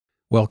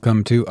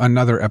Welcome to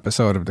another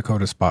episode of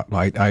Dakota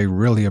Spotlight. I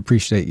really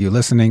appreciate you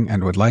listening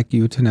and would like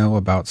you to know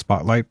about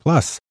Spotlight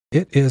Plus.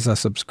 It is a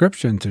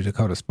subscription to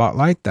Dakota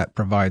Spotlight that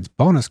provides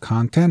bonus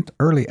content,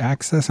 early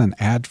access, and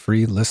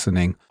ad-free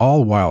listening,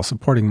 all while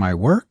supporting my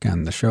work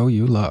and the show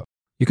you love.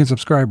 You can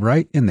subscribe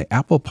right in the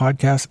Apple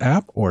Podcast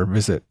app or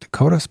visit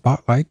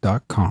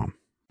dakotaspotlight.com.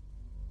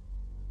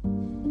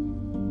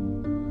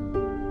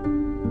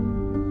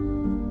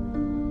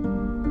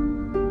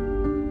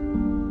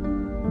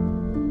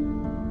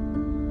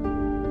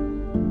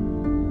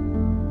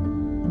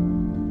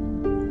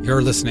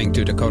 You're listening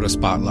to Dakota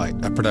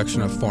Spotlight, a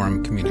production of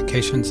Forum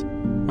Communications.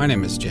 My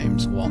name is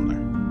James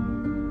Woolner.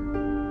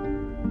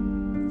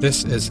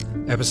 This is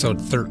episode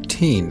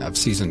 13 of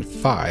season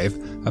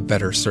 5, A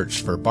Better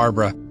Search for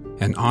Barbara,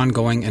 an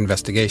ongoing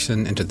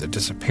investigation into the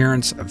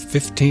disappearance of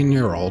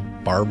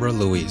 15-year-old Barbara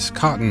Louise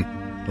Cotton,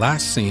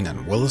 last seen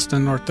in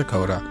Williston, North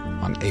Dakota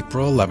on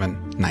April 11,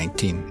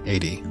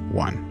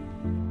 1981.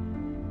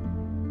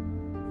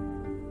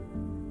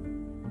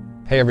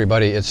 Hey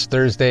everybody, it's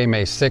Thursday,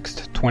 May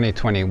 6th,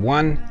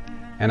 2021,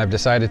 and I've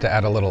decided to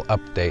add a little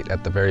update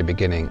at the very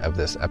beginning of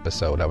this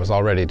episode. I was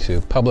all ready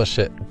to publish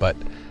it, but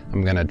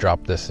I'm going to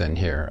drop this in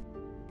here.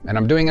 And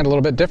I'm doing it a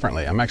little bit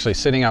differently. I'm actually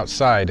sitting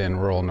outside in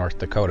rural North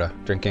Dakota,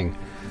 drinking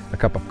a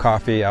cup of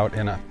coffee out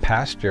in a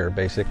pasture,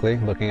 basically,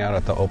 looking out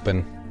at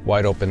the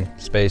wide open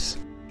space.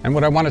 And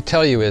what I want to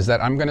tell you is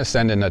that I'm going to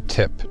send in a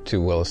tip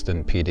to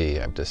Williston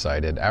PD, I've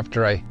decided.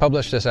 After I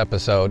publish this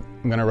episode,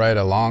 I'm going to write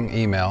a long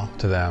email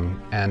to them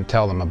and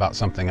tell them about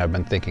something I've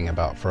been thinking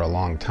about for a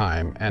long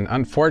time. And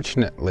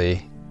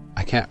unfortunately,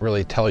 I can't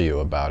really tell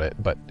you about it,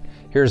 but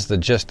here's the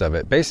gist of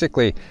it.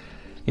 Basically,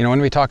 you know, when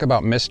we talk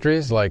about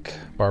mysteries like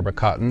Barbara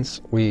Cotton's,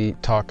 we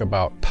talk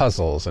about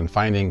puzzles and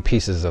finding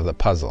pieces of the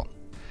puzzle.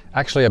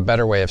 Actually, a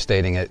better way of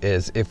stating it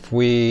is if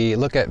we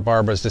look at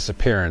Barbara's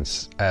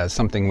disappearance as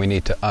something we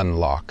need to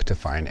unlock to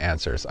find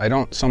answers. I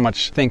don't so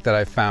much think that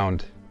I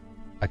found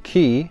a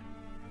key,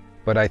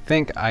 but I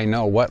think I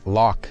know what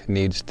lock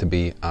needs to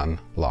be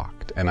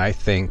unlocked. And I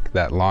think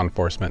that law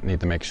enforcement need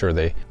to make sure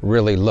they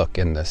really look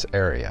in this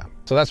area.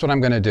 So that's what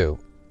I'm going to do.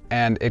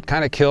 And it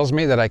kind of kills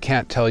me that I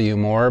can't tell you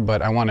more,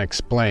 but I want to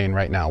explain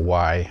right now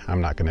why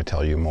I'm not going to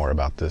tell you more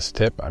about this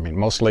tip. I mean,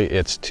 mostly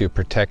it's to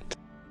protect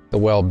the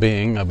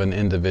well-being of an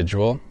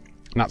individual,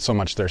 not so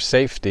much their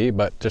safety,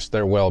 but just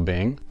their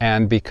well-being.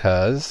 And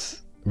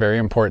because, very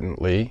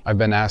importantly, I've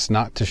been asked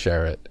not to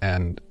share it,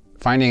 and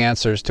finding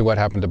answers to what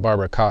happened to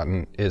Barbara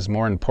Cotton is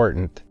more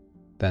important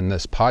than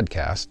this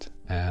podcast.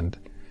 And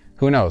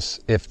who knows,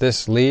 if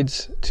this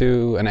leads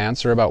to an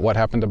answer about what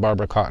happened to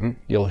Barbara Cotton,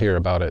 you'll hear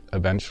about it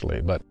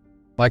eventually. But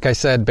like I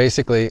said,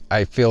 basically,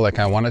 I feel like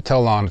I want to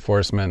tell law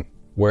enforcement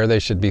where they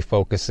should be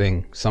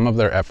focusing some of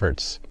their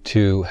efforts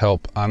to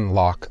help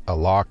unlock a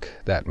lock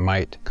that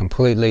might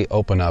completely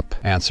open up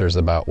answers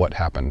about what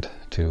happened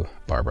to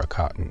Barbara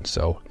Cotton.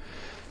 So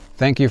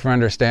thank you for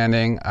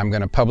understanding. I'm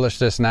going to publish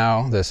this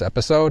now, this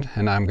episode,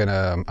 and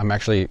I'm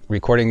actually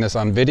recording this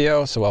on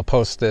video, so I'll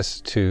post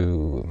this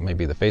to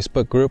maybe the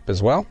Facebook group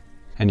as well.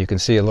 And you can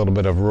see a little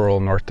bit of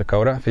rural North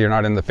Dakota. If you're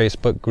not in the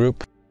Facebook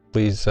group,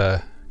 please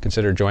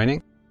consider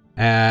joining.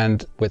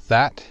 And with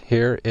that,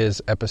 here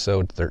is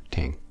episode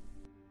 13.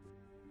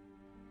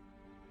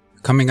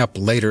 Coming up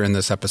later in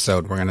this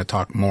episode, we're going to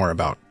talk more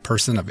about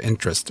person of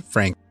interest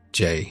Frank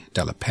J.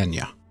 De La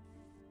Pena.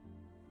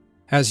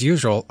 As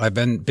usual, I've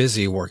been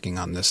busy working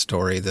on this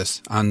story,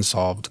 this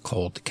unsolved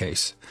cold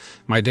case.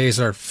 My days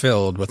are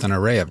filled with an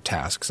array of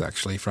tasks,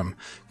 actually, from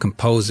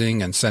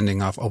composing and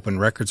sending off open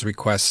records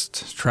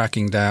requests,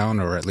 tracking down,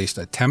 or at least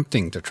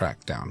attempting to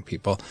track down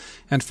people,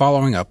 and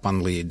following up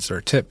on leads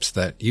or tips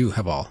that you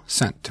have all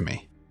sent to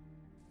me.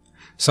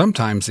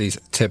 Sometimes these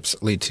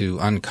tips lead to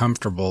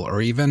uncomfortable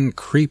or even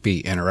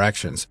creepy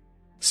interactions.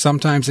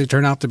 Sometimes they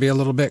turn out to be a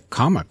little bit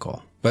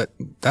comical, but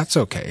that's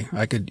okay.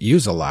 I could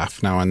use a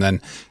laugh now and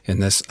then in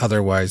this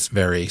otherwise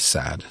very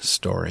sad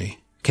story.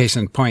 Case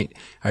in point,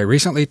 I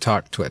recently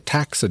talked to a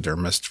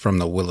taxidermist from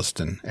the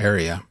Williston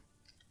area.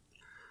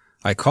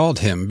 I called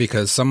him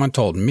because someone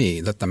told me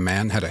that the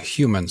man had a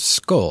human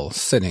skull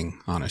sitting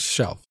on a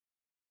shelf.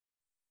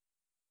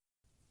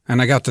 And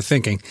I got to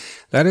thinking,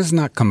 that is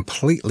not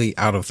completely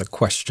out of the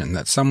question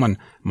that someone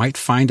might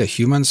find a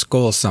human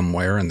skull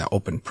somewhere in the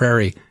open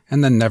prairie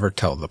and then never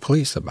tell the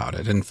police about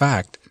it. In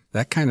fact,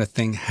 that kind of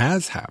thing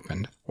has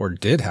happened, or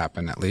did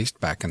happen at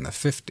least, back in the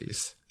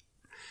 50s.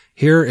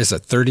 Here is a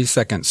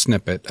 30-second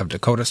snippet of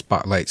Dakota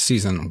Spotlight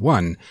Season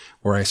 1,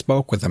 where I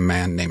spoke with a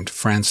man named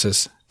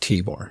Francis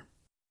Tibor.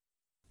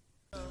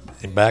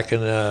 Back in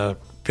the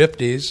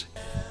 50s,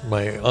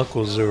 my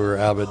uncles who were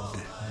avid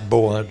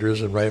bow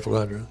hunters and rifle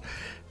hunters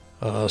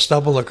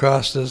stumbled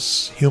across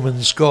this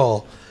human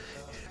skull.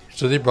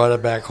 So they brought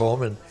it back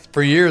home, and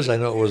for years I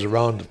know it was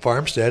around the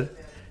farmstead.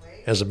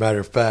 As a matter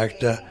of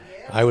fact,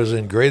 I was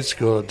in grade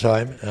school at the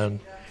time,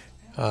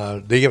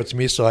 and they gave it to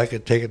me so I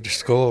could take it to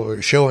school,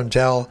 or show and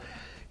tell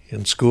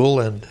in school,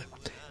 and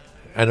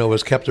I know it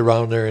was kept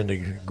around there in the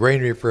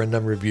granary for a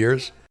number of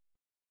years.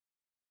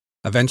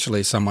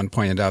 Eventually, someone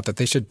pointed out that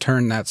they should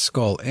turn that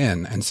skull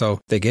in, and so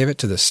they gave it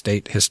to the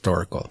State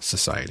Historical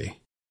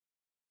Society.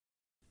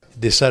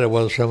 They said it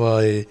was from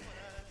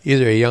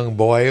either a young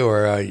boy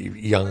or a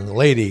young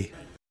lady.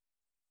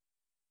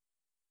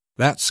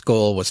 That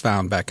skull was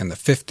found back in the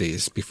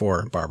 50s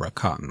before Barbara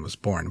Cotton was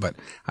born, but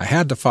I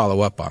had to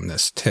follow up on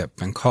this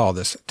tip and call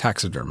this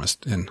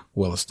taxidermist in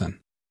Williston.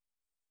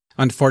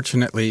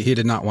 Unfortunately, he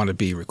did not want to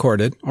be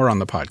recorded or on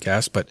the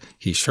podcast, but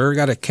he sure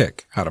got a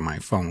kick out of my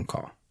phone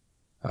call.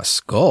 A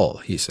skull,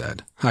 he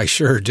said. I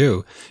sure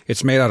do.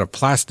 It's made out of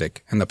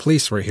plastic, and the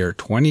police were here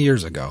 20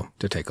 years ago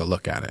to take a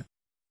look at it.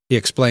 He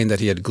explained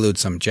that he had glued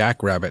some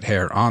jackrabbit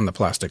hair on the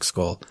plastic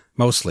skull,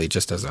 mostly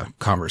just as a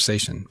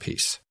conversation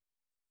piece.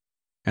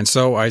 And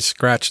so I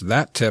scratched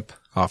that tip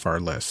off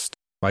our list.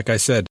 Like I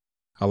said,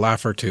 a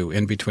laugh or two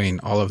in between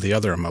all of the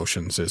other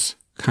emotions is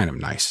kind of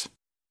nice.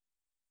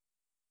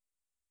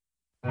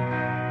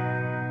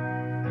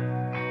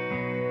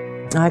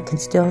 I can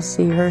still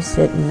see her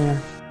sitting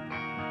there.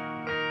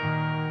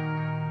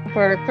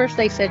 First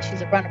they said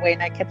she's a runaway,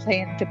 and I kept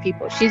saying to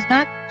people, she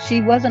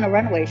wasn't a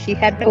runaway. She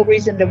had no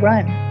reason to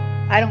run.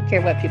 I don't care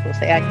what people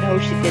say. I know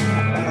she did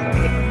not run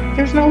away.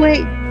 There's no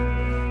way.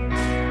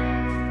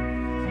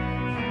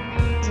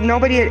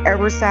 Nobody had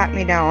ever sat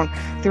me down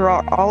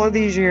throughout all of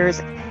these years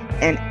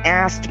and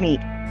asked me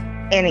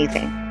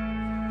anything.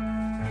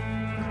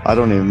 I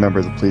don't even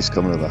remember the police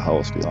coming to the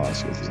house, to be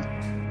honest with you.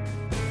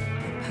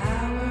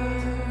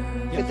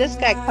 Could this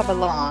guy come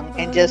along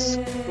and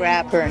just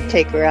grab her and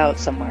take her out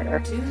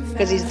somewhere?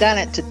 Because he's done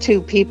it to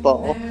two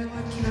people.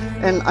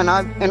 And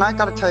I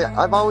got to tell you,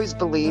 I've always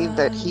believed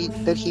that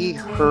he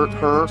hurt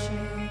her.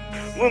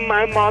 When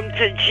my mom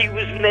said she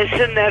was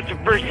missing, that's the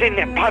first thing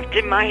that popped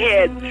in my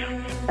head.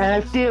 And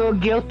I feel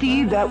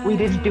guilty that we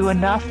didn't do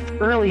enough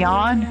early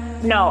on.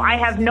 No, I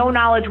have no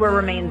knowledge where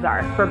remains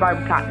are for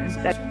Barbara Cotton.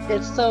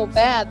 It's so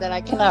bad that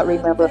I cannot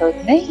remember her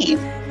name,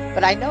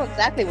 but I know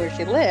exactly where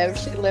she lived.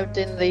 She lived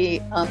on the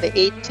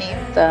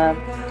 18th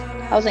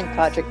housing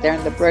project there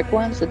in the brick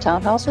ones, the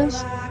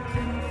townhouses.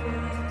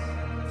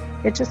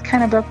 It just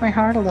kind of broke my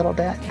heart a little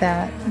bit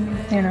that,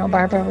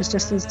 Barbara was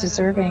just as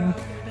deserving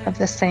of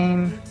the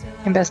same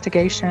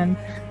investigation,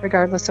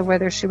 regardless of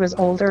whether she was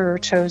older or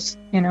chose,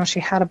 she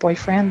had a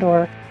boyfriend,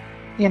 or,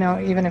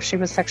 even if she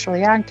was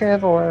sexually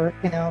active or,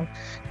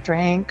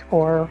 drank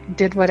or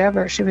did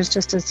whatever, she was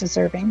just as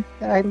deserving.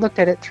 I looked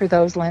at it through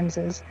those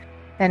lenses,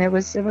 and it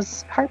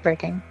was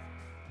heartbreaking.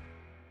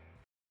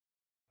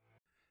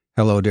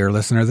 Hello, dear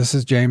listener. This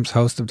is James,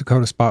 host of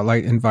Dakota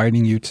Spotlight,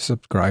 inviting you to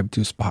subscribe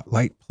to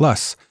Spotlight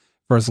Plus.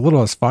 For as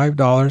little as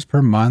 $5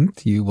 per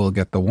month, you will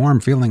get the warm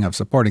feeling of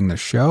supporting the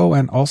show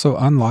and also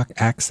unlock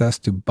access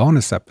to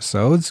bonus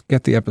episodes,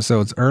 get the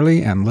episodes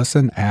early, and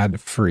listen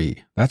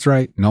ad-free. That's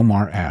right, no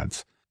more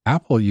ads.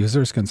 Apple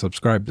users can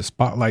subscribe to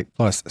Spotlight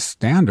Plus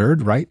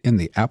Standard right in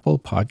the Apple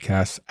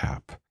Podcasts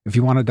app. If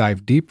you want to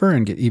dive deeper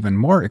and get even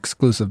more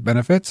exclusive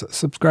benefits,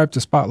 subscribe to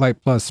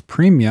Spotlight Plus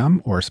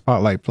Premium or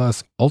Spotlight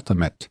Plus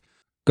Ultimate.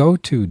 Go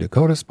to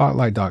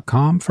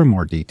dakotaspotlight.com for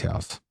more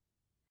details.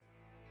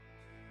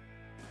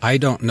 I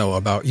don't know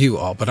about you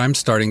all, but I'm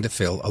starting to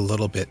feel a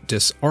little bit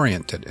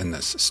disoriented in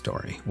this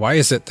story. Why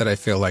is it that I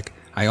feel like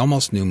I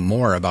almost knew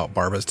more about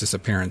Barbara's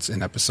disappearance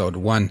in episode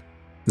 1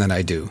 than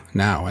I do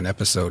now in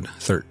episode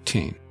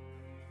 13?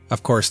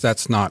 Of course,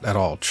 that's not at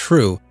all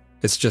true.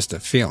 It's just a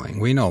feeling.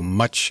 We know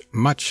much,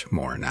 much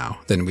more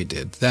now than we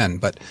did then,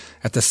 but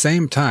at the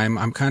same time,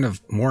 I'm kind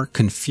of more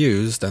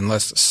confused and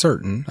less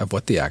certain of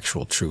what the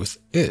actual truth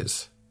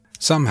is.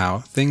 Somehow,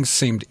 things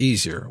seemed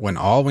easier when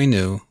all we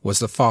knew was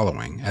the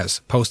following, as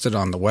posted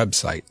on the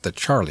website The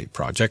Charlie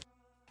Project,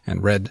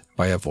 and read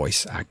by a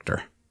voice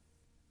actor.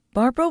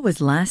 Barbara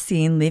was last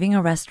seen leaving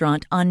a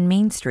restaurant on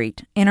Main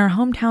Street in her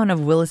hometown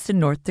of Williston,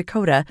 North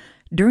Dakota,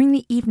 during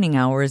the evening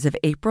hours of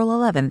April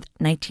 11,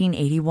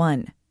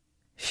 1981.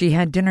 She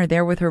had dinner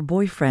there with her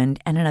boyfriend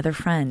and another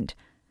friend.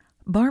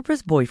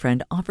 Barbara's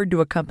boyfriend offered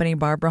to accompany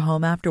Barbara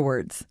home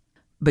afterwards,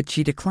 but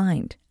she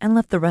declined and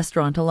left the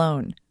restaurant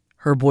alone.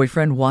 Her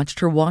boyfriend watched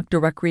her walk to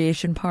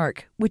Recreation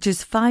Park, which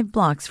is 5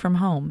 blocks from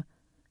home.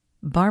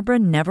 Barbara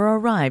never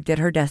arrived at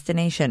her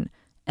destination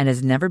and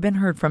has never been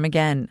heard from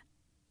again.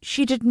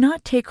 She did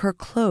not take her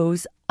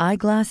clothes,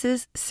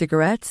 eyeglasses,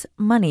 cigarettes,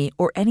 money,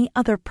 or any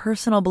other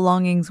personal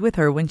belongings with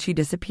her when she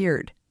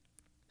disappeared.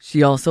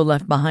 She also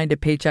left behind a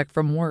paycheck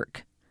from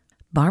work.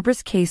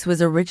 Barbara's case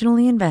was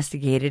originally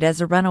investigated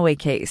as a runaway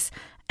case,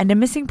 and a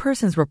missing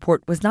persons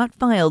report was not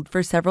filed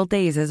for several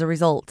days as a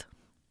result.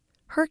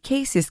 Her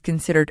case is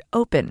considered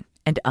open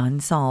and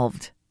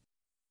unsolved.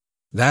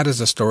 That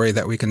is a story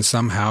that we can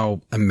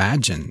somehow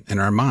imagine in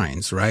our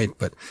minds, right?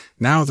 But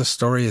now the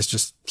story is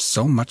just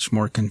so much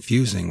more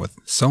confusing with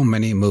so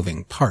many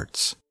moving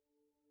parts.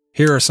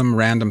 Here are some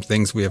random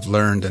things we have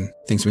learned and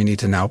things we need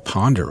to now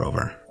ponder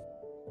over.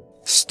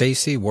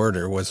 Stacy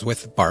Werder was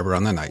with Barbara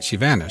on the night she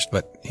vanished,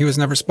 but he was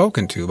never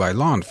spoken to by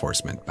law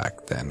enforcement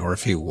back then, or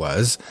if he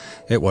was,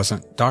 it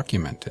wasn't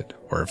documented,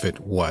 or if it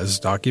was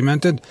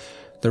documented,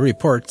 the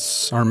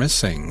reports are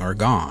missing or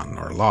gone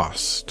or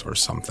lost or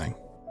something.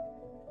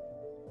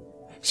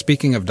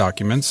 Speaking of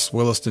documents,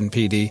 Williston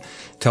PD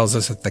tells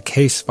us that the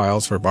case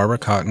files for Barbara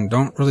Cotton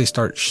don't really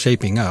start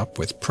shaping up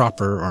with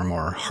proper or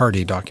more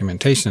hardy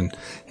documentation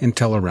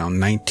until around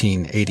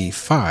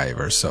 1985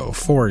 or so,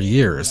 4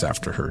 years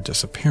after her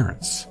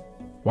disappearance.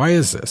 Why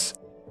is this?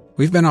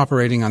 We've been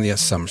operating on the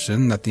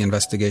assumption that the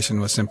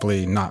investigation was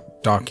simply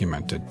not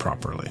documented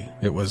properly.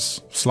 It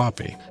was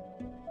sloppy.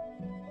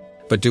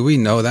 But do we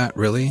know that,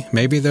 really?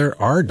 Maybe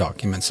there are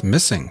documents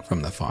missing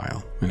from the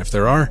file. And if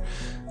there are,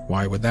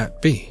 why would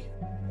that be?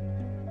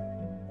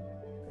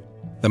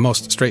 The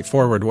most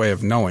straightforward way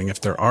of knowing if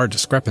there are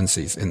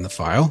discrepancies in the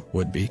file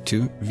would be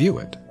to view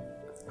it.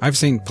 I've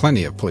seen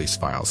plenty of police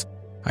files.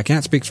 I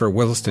can't speak for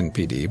Williston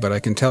PD, but I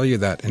can tell you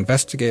that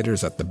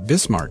investigators at the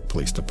Bismarck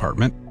Police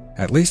Department,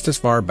 at least as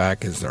far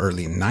back as the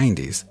early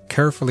 90s,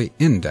 carefully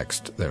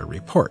indexed their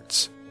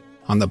reports.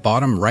 On the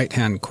bottom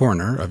right-hand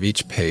corner of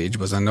each page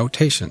was a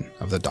notation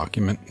of the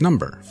document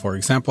number. For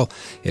example,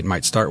 it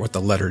might start with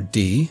the letter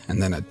D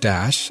and then a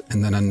dash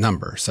and then a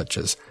number, such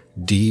as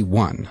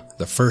D1,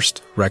 the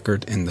first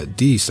record in the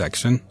D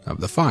section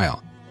of the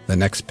file. The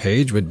next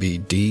page would be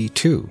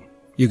D2.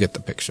 You get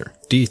the picture.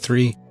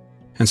 D3,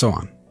 and so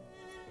on.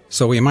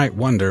 So we might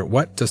wonder,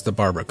 what does the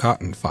Barbara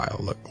Cotton file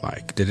look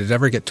like? Did it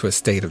ever get to a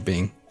state of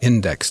being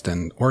indexed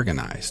and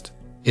organized?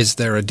 Is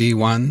there a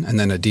D1 and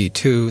then a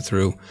D2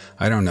 through,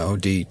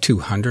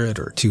 D200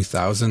 or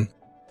 2000?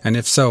 And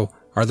if so,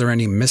 are there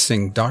any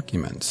missing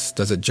documents?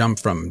 Does it jump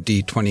from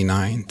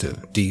D29 to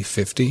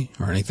D50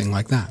 or anything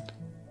like that?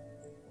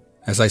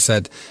 As I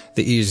said,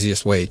 the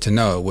easiest way to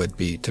know would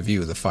be to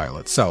view the file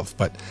itself,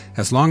 but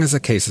as long as a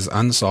case is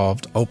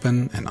unsolved,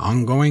 open, and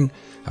ongoing,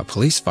 a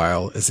police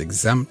file is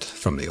exempt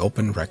from the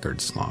open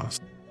records laws.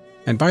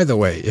 And by the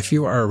way, if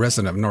you are a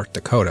resident of North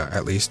Dakota,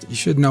 at least, you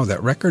should know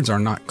that records are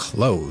not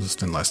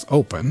closed unless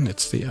open.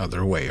 It's the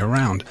other way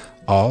around.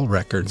 All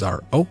records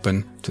are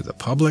open to the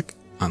public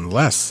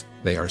unless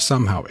they are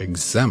somehow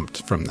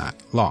exempt from that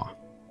law.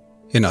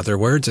 In other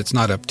words, it's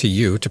not up to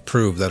you to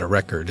prove that a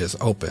record is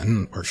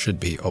open or should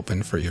be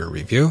open for your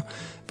review,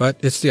 but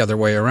it's the other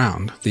way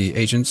around. The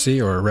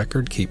agency or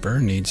record keeper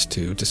needs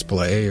to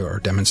display or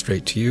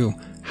demonstrate to you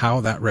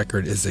how that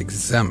record is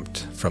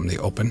exempt from the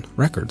open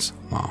records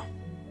law.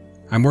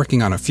 I'm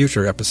working on a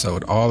future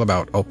episode all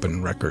about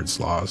open records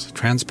laws,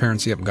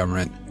 transparency of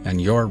government, and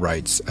your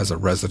rights as a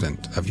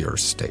resident of your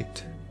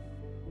state.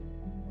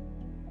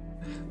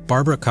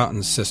 Barbara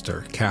Cotton's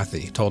sister,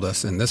 Kathy, told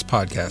us in this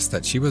podcast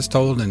that she was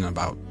told in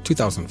about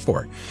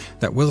 2004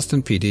 that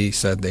Williston PD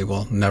said they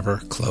will never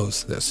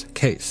close this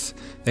case.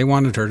 They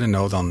wanted her to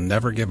know they'll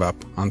never give up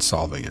on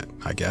solving it,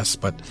 I guess,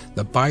 but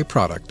the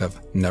byproduct of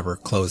never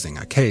closing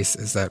a case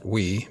is that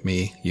we,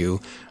 me,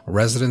 you,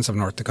 residents of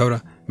North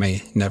Dakota,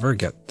 may never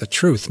get the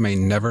truth, may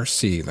never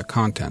see the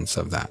contents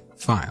of that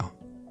file.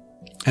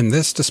 And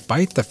this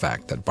despite the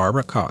fact that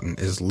Barbara Cotton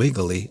is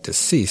legally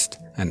deceased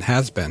and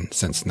has been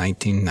since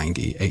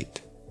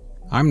 1998.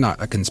 I'm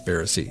not a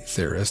conspiracy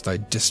theorist. I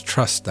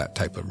distrust that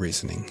type of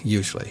reasoning,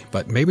 usually.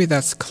 But maybe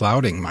that's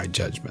clouding my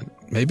judgment.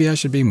 Maybe I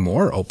should be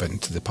more open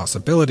to the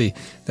possibility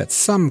that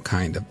some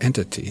kind of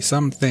entity,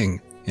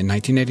 something in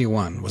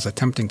 1981 was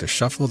attempting to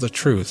shuffle the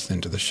truth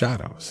into the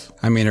shadows.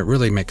 I mean, it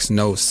really makes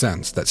no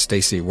sense that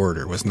Stacy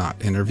Werder was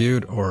not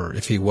interviewed, or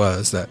if he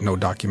was, that no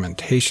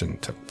documentation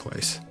took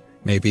place.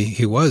 Maybe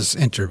he was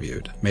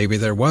interviewed. Maybe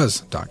there was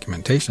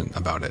documentation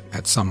about it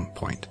at some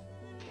point.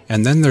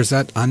 And then there's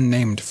that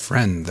unnamed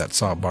friend that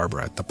saw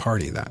Barbara at the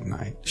party that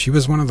night. She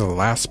was one of the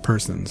last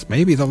persons,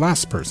 maybe the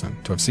last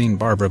person, to have seen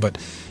Barbara, but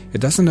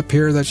it doesn't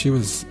appear that she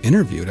was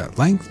interviewed at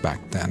length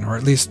back then, or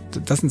at least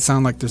it doesn't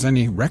sound like there's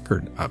any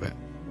record of it.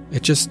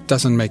 It just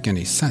doesn't make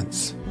any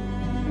sense.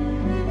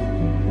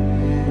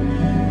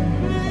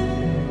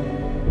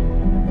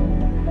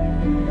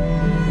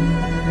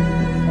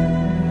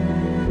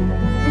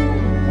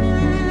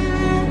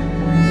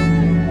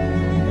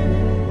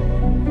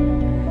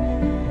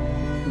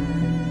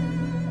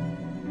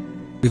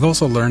 We've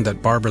also learned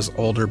that Barbara's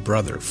older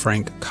brother,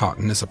 Frank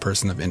Cotton, is a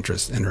person of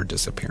interest in her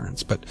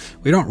disappearance, but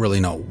we don't really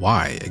know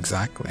why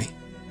exactly.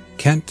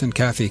 Kent and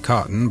Kathy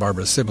Cotton,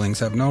 Barbara's siblings,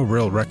 have no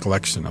real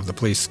recollection of the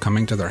police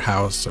coming to their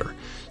house or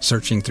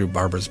searching through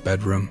Barbara's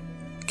bedroom.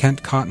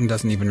 Kent Cotton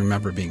doesn't even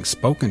remember being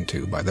spoken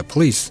to by the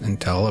police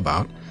until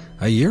about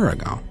a year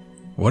ago.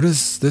 What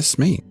does this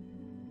mean?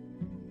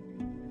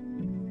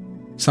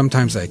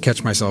 Sometimes I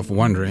catch myself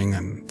wondering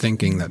and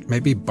thinking that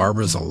maybe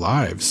Barbara's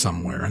alive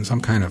somewhere in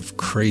some kind of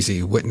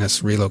crazy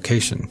witness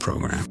relocation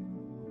program.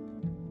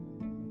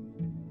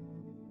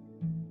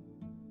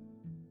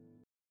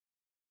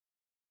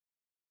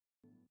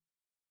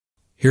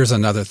 Here's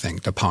another thing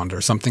to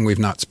ponder, something we've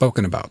not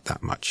spoken about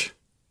that much.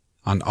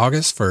 On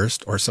August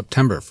 1st or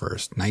September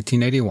 1st,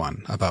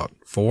 1981, about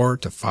 4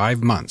 to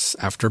 5 months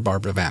after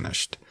Barbara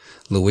vanished,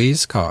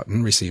 Louise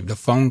Cotton received a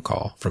phone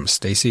call from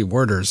Stacy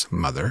Werder's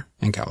mother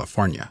in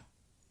California.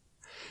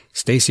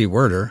 Stacy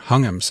Werder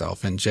hung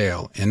himself in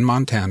jail in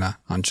Montana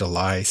on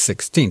July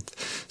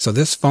 16th, so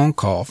this phone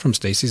call from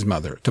Stacy's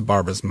mother to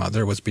Barbara's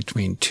mother was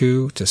between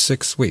 2 to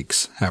 6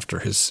 weeks after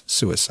his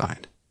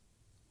suicide.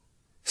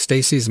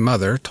 Stacy's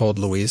mother told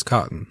Louise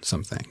Cotton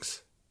some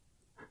things.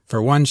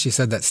 For one, she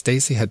said that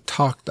Stacy had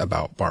talked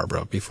about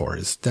Barbara before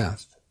his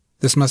death.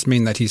 This must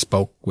mean that he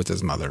spoke with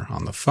his mother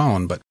on the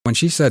phone, but when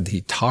she said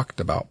he talked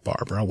about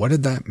Barbara, what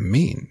did that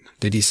mean?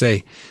 Did he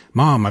say,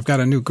 "Mom, I've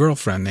got a new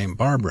girlfriend named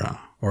Barbara"?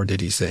 Or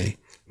did he say,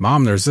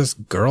 "Mom, there's this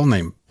girl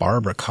named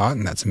Barbara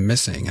Cotton that's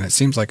missing, and it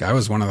seems like I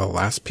was one of the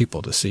last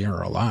people to see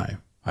her alive.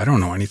 I don't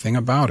know anything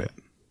about it"?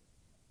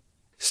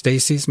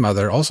 Stacy's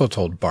mother also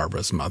told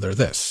Barbara's mother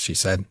this. She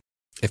said,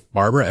 "If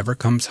Barbara ever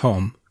comes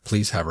home,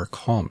 please have her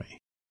call me."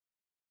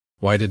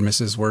 Why did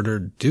Mrs. Werder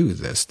do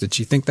this? Did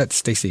she think that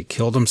Stacy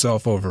killed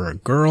himself over a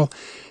girl?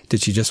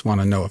 Did she just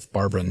want to know if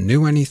Barbara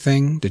knew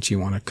anything? Did she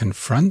want to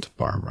confront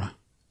Barbara?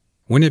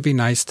 Wouldn't it be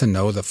nice to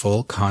know the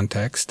full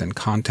context and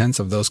contents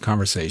of those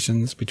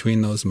conversations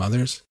between those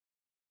mothers?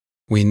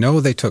 We know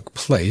they took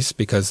place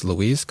because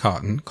Louise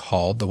Cotton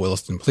called the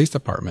Williston Police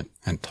Department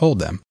and told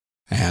them,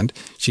 and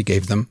she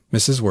gave them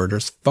Mrs.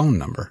 Werder's phone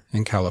number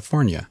in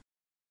California.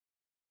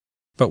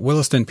 But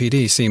Williston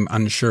PD seem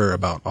unsure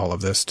about all of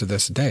this to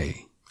this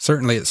day.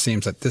 Certainly it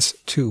seems that this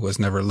too was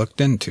never looked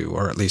into,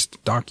 or at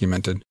least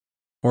documented,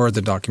 or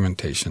the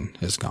documentation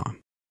is gone.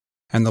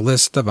 And the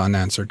list of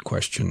unanswered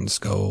questions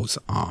goes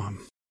on.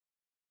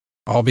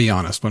 I'll be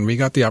honest, when we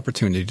got the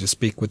opportunity to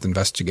speak with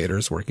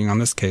investigators working on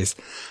this case,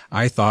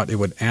 I thought it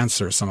would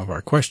answer some of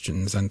our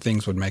questions and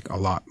things would make a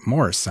lot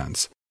more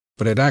sense,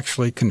 but it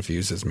actually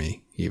confuses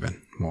me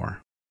even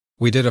more.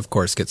 We did, of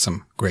course, get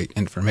some great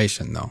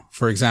information, though.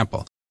 For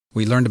example,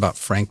 we learned about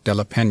Frank De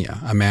La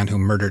Pena, a man who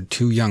murdered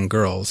 2 young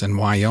girls in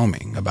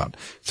Wyoming about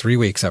 3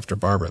 weeks after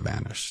Barbara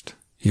vanished.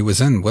 He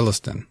was in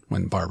Williston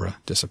when Barbara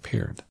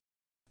disappeared.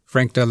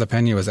 Frank De La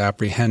Pena was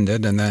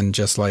apprehended, and then,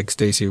 just like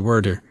Stacy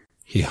Werder,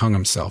 he hung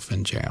himself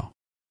in jail.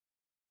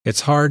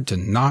 It's hard to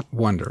not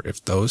wonder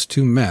if those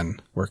 2 men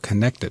were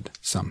connected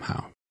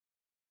somehow.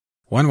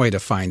 One way to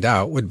find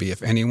out would be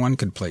if anyone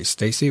could place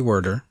Stacy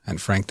Werder and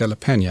Frank De La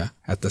Pena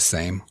at the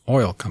same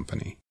oil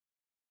company.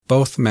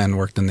 Both men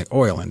worked in the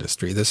oil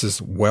industry. This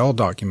is well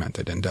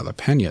documented in De La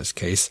Pena's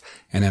case,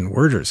 and in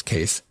Werder's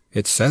case,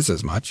 it says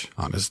as much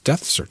on his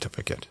death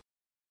certificate.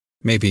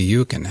 Maybe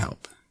you can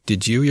help.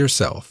 Did you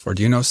yourself, or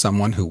do you know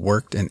someone who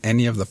worked in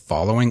any of the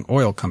following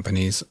oil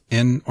companies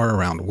in or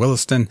around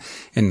Williston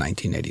in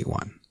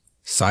 1981?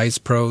 Size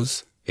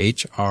Pros,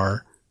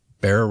 HR,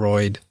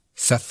 Baroid,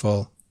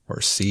 Cethel, or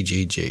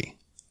CGG.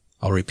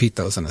 I'll repeat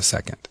those in a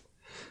second.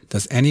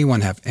 Does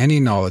anyone have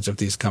any knowledge of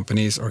these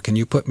companies, or can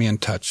you put me in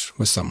touch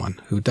with someone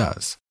who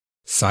does?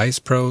 Size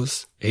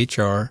Pros,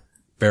 HR,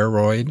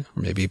 Baroid,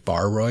 or maybe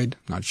Baroid,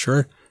 not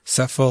sure,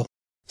 Cethel,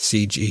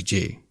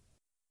 CGG.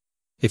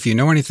 If you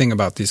know anything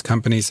about these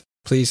companies,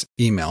 please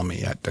email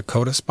me at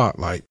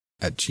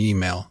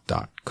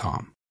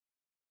dakotaspotlight@gmail.com.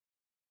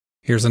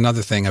 Here's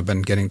another thing I've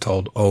been getting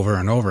told over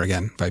and over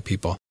again by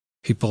people.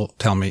 People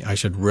tell me I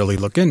should really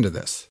look into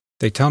this.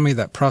 They tell me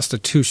that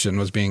prostitution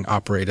was being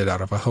operated out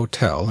of a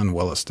hotel in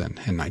Williston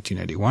in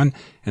 1981,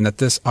 and that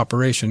this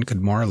operation could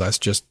more or less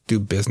just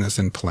do business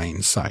in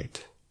plain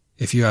sight.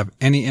 If you have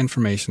any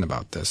information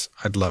about this,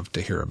 I'd love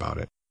to hear about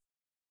it.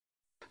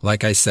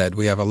 Like I said,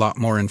 we have a lot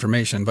more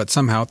information, but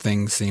somehow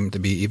things seem to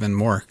be even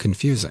more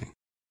confusing.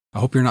 I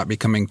hope you're not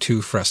becoming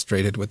too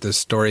frustrated with this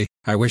story.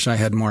 I wish I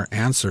had more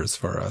answers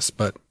for us,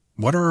 but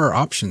what are our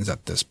options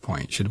at this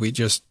point? Should we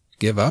just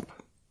give up?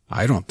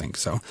 I don't think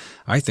so.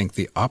 I think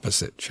the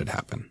opposite should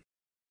happen.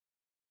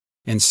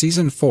 In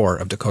Season 4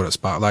 of Dakota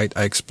Spotlight,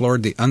 I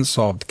explored the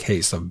unsolved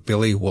case of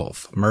Billy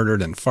Wolf,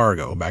 murdered in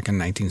Fargo back in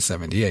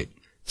 1978,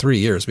 3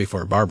 years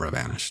before Barbara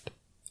vanished.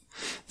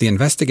 The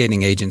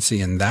investigating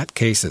agency in that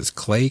case is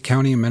Clay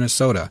County,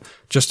 Minnesota,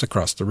 just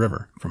across the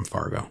river from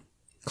Fargo.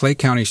 Clay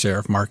County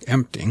Sheriff Mark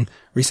Empting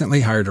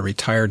recently hired a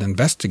retired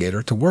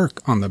investigator to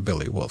work on the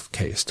Billy Wolf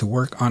case, to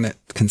work on it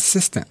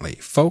consistently,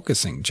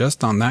 focusing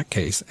just on that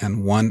case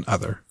and one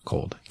other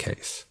cold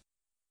case.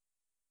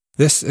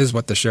 This is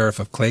what the sheriff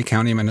of Clay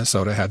County,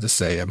 Minnesota had to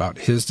say about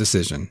his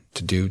decision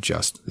to do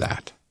just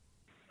that.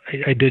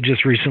 I did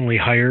just recently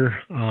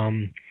hire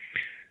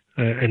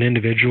an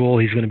individual.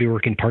 He's going to be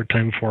working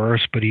part-time for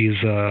us, but he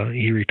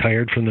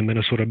retired from the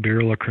Minnesota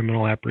Bureau of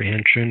Criminal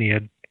Apprehension. He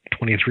had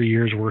 23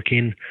 years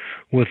working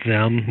with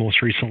them,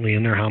 most recently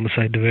in their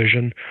homicide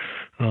division,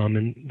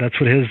 and that's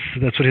what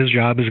his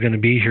job is going to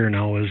be here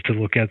now, is to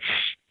look at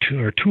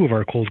two of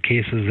our cold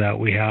cases that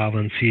we have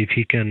and see if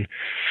he can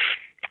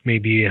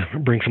maybe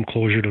bring some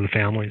closure to the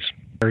families.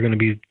 They're going to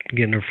be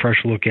getting a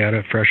fresh look at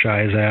it, fresh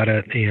eyes at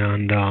it,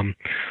 and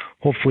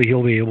hopefully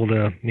he'll be able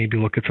to maybe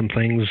look at some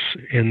things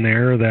in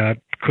there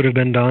that could have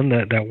been done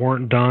that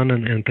weren't done,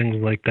 and things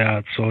like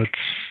that. So it's,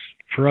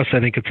 for us, I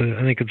think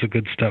it's a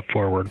good step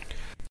forward.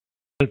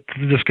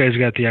 This guy's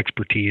got the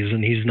expertise,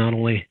 and he's not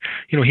only,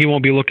 he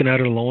won't be looking at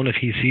it alone. If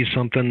he sees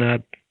something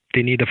that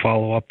they need to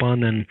follow up on,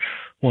 then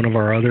one of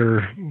our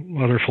other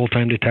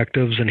full-time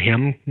detectives and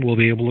him will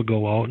be able to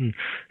go out and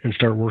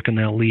start working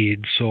that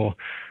lead. So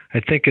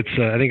I think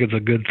it's a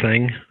good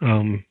thing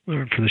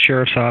for the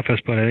sheriff's office,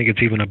 but I think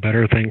it's even a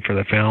better thing for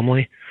the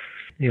family.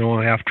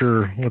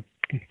 After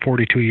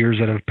 42 years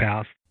that have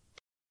passed.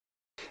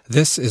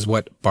 This is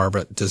what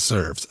Barbara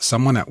deserves.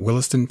 Someone at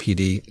Williston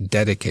PD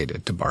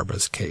dedicated to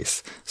Barbara's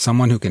case.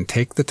 Someone who can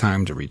take the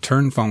time to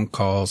return phone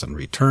calls and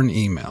return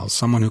emails.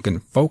 Someone who can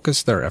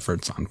focus their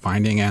efforts on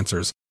finding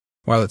answers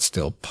while it's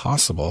still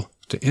possible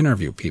to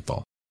interview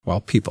people,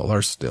 while people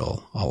are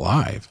still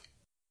alive.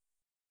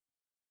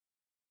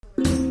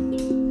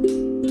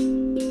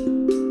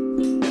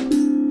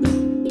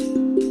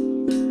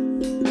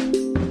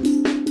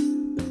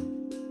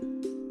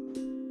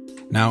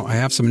 Now, I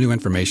have some new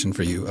information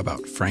for you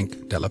about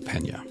Frank de la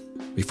Peña.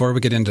 Before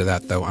we get into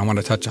that, though, I want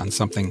to touch on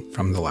something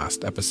from the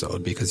last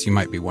episode because you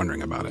might be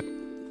wondering about it.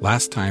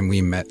 Last time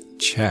we met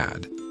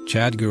Chad.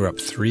 Chad grew up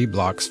 3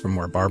 blocks from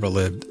where Barbara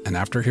lived, and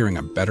after hearing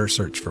a better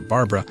search for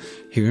Barbara,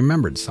 he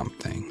remembered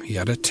something. He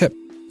had a tip,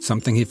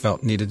 something he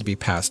felt needed to be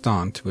passed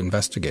on to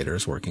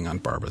investigators working on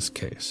Barbara's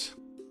case.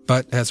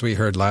 But as we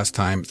heard last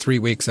time, 3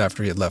 weeks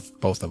after he had left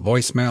both a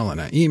voicemail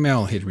and an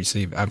email, he'd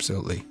received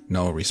absolutely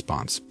no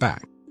response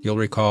back. You'll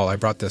recall I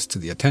brought this to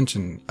the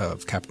attention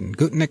of Captain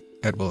Gutnick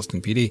at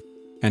Williston PD,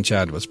 and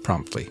Chad was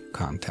promptly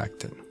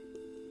contacted.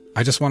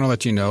 I just want to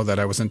let you know that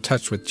I was in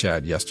touch with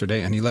Chad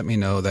yesterday, and he let me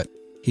know that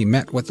he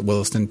met with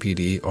Williston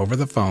PD over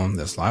the phone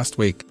this last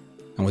week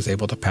and was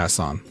able to pass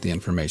on the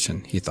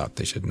information he thought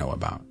they should know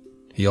about.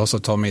 He also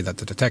told me that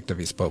the detective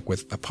he spoke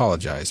with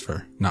apologized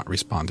for not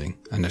responding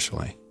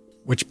initially.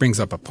 Which brings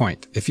up a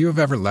point. If you have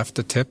ever left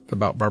a tip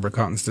about Barbara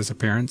Cotton's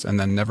disappearance and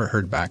then never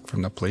heard back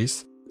from the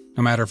police,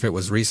 no matter if it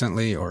was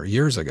recently or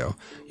years ago,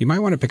 you might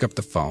want to pick up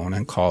the phone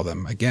and call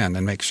them again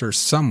and make sure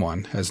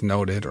someone has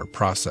noted or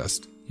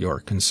processed your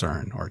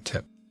concern or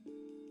tip.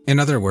 In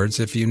other words,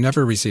 if you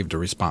never received a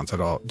response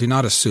at all, do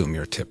not assume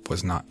your tip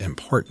was not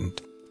important.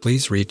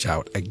 Please reach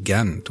out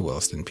again to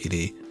Williston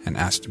PD and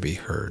ask to be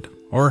heard.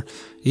 Or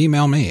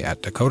email me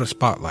at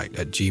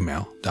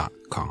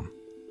dakotaspotlight@gmail.com.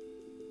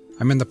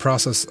 I'm in the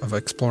process of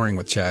exploring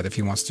with Chad if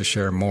he wants to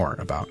share more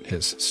about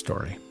his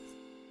story.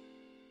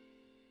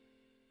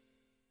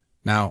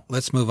 Now,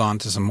 let's move on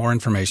to some more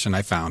information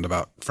I found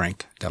about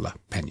Frank de la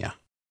Peña.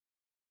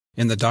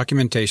 In the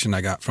documentation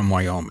I got from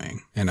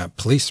Wyoming, in a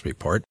police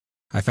report,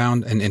 I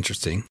found an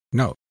interesting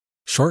note.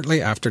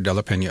 Shortly after de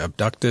la Peña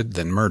abducted,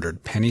 then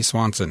murdered Penny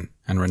Swanson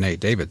and Renee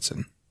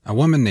Davidson, a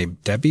woman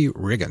named Debbie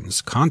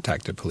Riggins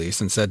contacted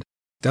police and said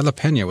de la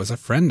Peña was a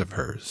friend of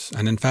hers,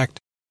 and in fact,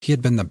 he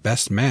had been the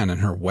best man in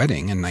her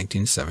wedding in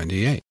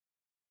 1978.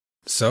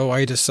 So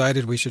I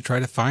decided we should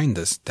try to find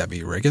this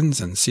Debbie Riggins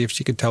and see if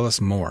she could tell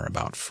us more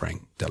about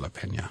Frank de la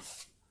Peña.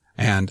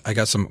 And I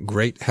got some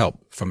great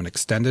help from an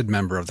extended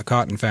member of the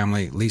Cotton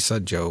family, Lisa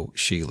Jo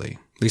Sheely.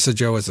 Lisa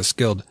Jo is a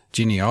skilled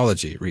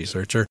genealogy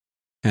researcher,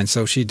 and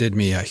so she did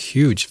me a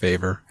huge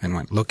favor and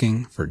went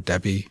looking for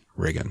Debbie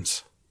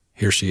Riggins.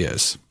 Here she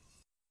is.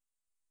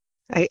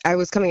 I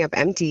was coming up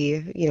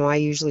empty. I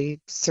usually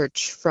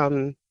search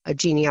from a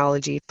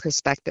genealogy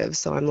perspective,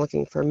 so I'm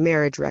looking for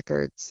marriage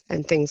records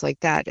and things like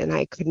that, and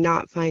I could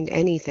not find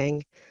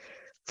anything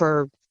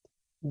for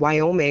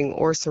Wyoming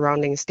or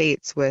surrounding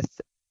states with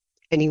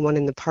anyone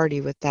in the party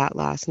with that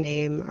last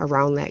name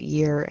around that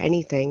year,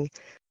 anything.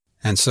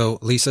 And so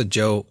Lisa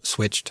Jo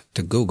switched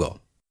to Google.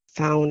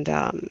 Found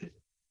an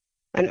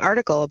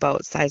article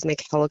about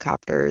seismic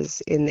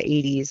helicopters in the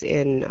 80s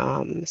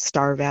in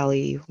Star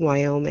Valley,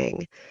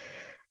 Wyoming,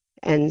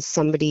 and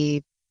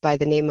somebody by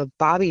the name of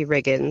Bobby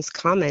Riggins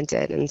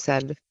commented and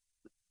said,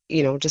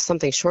 just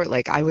something short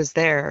like, I was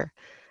there.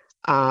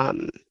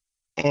 And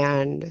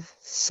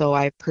so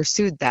I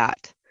pursued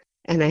that,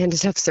 and I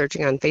ended up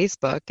searching on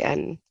Facebook.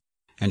 And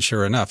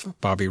sure enough,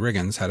 Bobby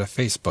Riggins had a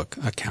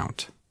Facebook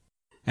account.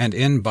 And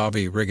in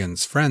Bobby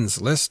Riggins' friends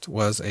list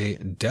was a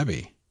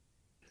Debbie.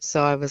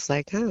 So I was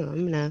like,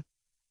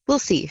 we'll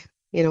see.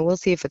 We'll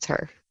see if it's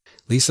her.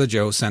 Lisa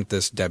Jo sent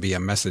this Debbie a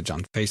message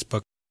on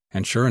Facebook,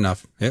 and sure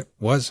enough, it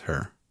was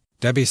her.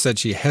 Debbie said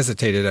she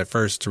hesitated at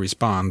first to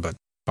respond, but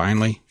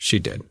finally she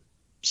did.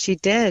 She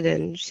did,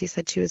 and she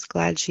said she was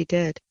glad she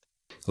did.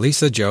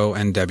 Lisa Jo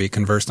and Debbie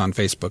conversed on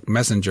Facebook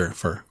Messenger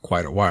for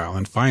quite a while,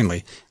 and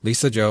finally,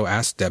 Lisa Jo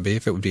asked Debbie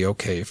if it would be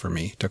okay for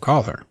me to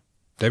call her.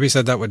 Debbie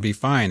said that would be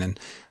fine, and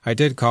I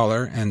did call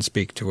her and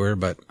speak to her,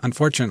 but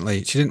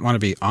unfortunately, she didn't want to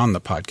be on the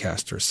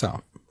podcast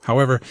herself.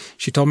 However,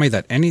 she told me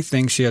that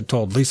anything she had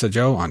told Lisa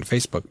Jo on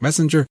Facebook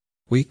Messenger,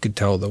 we could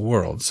tell the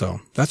world,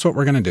 so that's what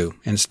we're going to do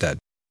instead.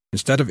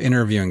 Instead of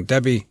interviewing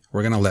Debbie,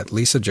 we're going to let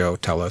Lisa Jo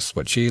tell us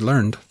what she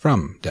learned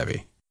from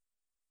Debbie.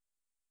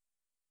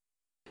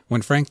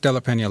 When Frank de la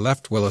Peña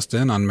left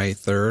Williston on May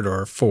 3rd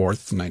or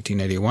 4th,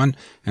 1981,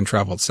 and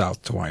traveled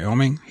south to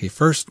Wyoming, he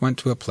first went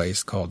to a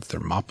place called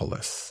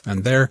Thermopolis,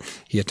 and there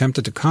he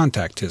attempted to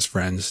contact his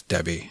friends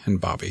Debbie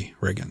and Bobby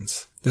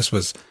Riggins. This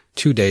was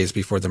 2 days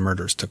before the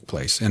murders took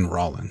place in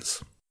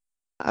Rawlins.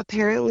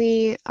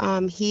 Apparently,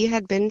 he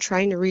had been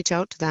trying to reach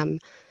out to them,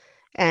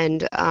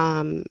 and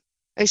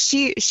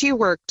she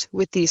worked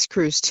with these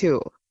crews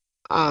too.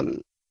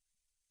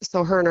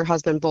 So her and her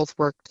husband both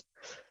worked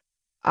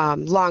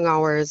long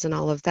hours and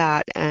all of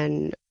that.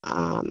 And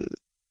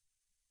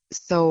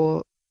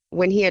so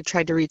when he had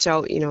tried to reach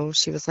out,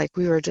 she was like,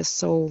 we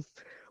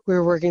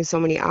were working so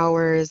many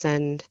hours,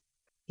 and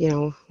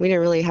we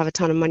didn't really have a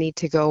ton of money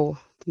to go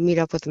meet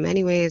up with him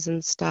anyways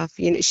and stuff.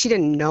 She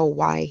didn't know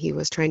why he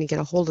was trying to get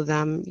a hold of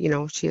them.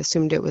 She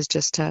assumed it was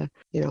just to,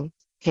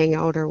 hang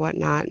out or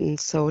whatnot. And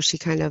so they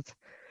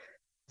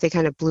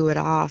kind of blew it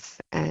off.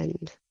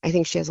 And I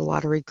think she has a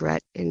lot of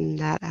regret in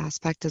that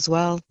aspect as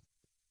well.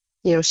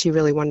 She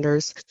really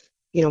wonders,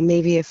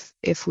 maybe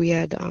if we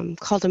had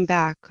called him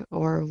back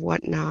or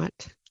whatnot.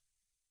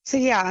 So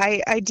yeah,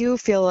 I do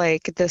feel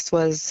like this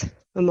was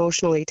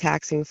emotionally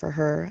taxing for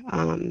her.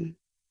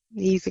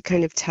 You could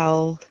kind of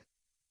tell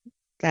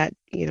that,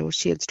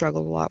 she had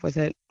struggled a lot with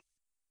it.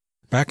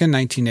 Back in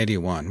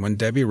 1981, when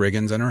Debbie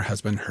Riggins and her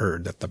husband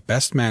heard that the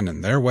best man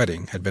in their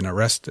wedding had been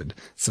arrested,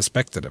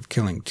 suspected of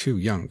killing 2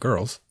 young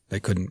girls,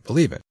 they couldn't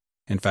believe it.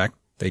 In fact,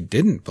 they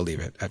didn't believe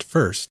it at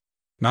first,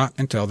 not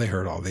until they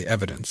heard all the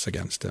evidence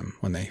against him,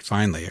 when they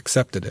finally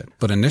accepted it.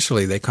 But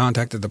initially, they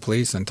contacted the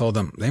police and told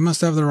them they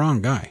must have the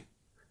wrong guy.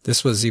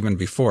 This was even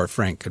before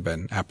Frank had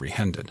been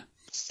apprehended.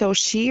 So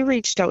she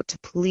reached out to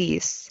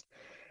police,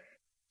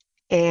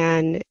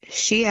 and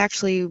she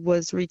actually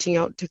was reaching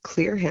out to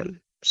clear him.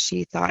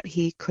 She thought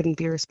he couldn't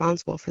be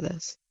responsible for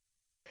this.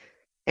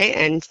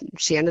 And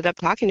she ended up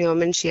talking to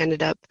him, and she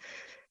ended up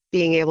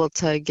being able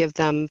to give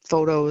them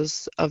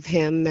photos of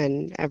him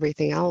and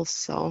everything else.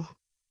 So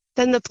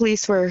then the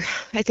police were,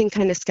 I think,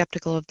 kind of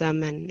skeptical of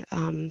them,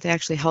 and they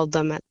actually held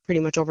them at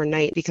pretty much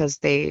overnight because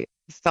they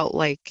felt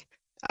like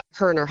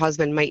her and her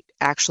husband might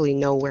actually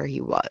know where he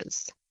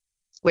was.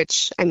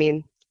 Which, I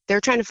mean,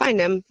 they're trying to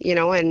find him,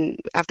 and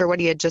after what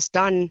he had just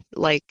done,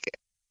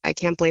 I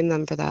can't blame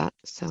them for that,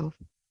 so.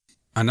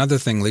 Another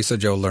thing Lisa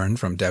Jo learned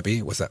from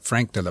Debbie was that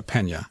Frank de la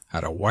Peña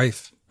had a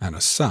wife and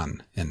a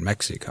son in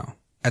Mexico.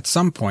 At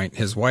some point,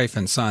 his wife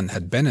and son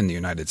had been in the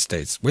United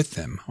States with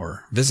him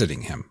or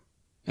visiting him,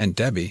 and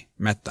Debbie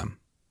met them.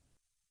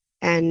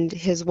 And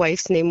his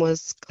wife's name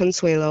was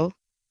Consuelo,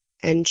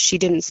 and she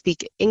didn't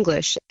speak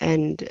English,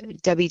 and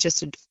Debbie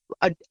just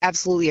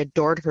absolutely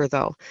adored her,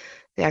 though.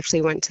 They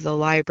actually went to the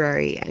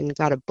library and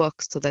got a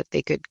book so that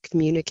they could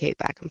communicate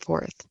back and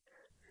forth.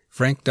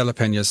 Frank de la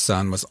Peña's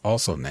son was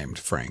also named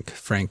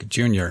Frank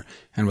Jr.,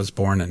 and was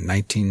born in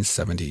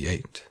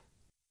 1978.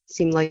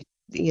 Seemed like,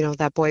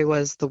 that boy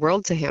was the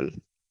world to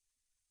him,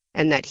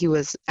 and that he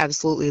was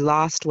absolutely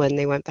lost when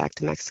they went back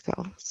to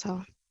Mexico.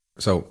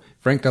 So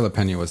Frank de la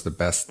Peña was the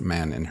best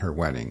man in her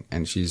wedding,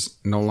 and she's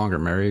no longer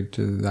married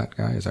to that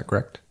guy, is that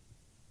correct?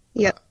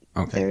 Yep,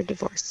 okay. They're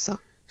divorced,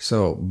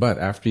 But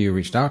after you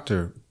reached out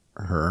to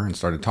her and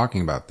started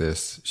talking about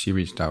this, she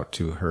reached out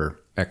to her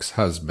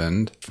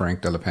ex-husband.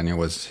 Frank de la Peña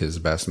was his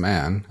best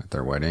man at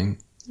their wedding,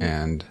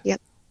 and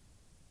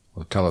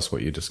well, tell us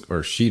what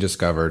she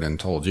discovered and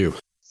told you.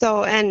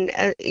 So, and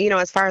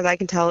as far as I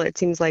can tell, it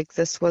seems like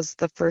this was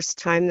the first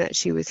time that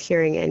she was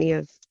hearing any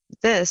of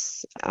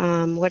this.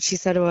 What she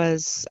said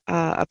was,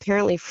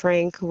 apparently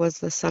Frank was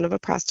the son of a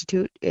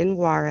prostitute in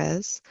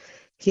Juarez.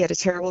 He had a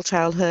terrible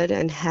childhood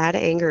and had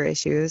anger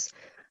issues.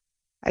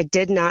 I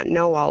did not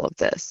know all of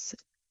this.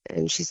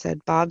 And she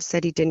said, Bob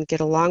said he didn't get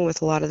along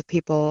with a lot of the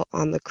people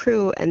on the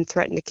crew and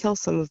threatened to kill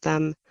some of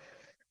them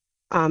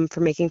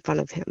for making fun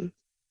of him.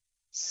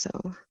 So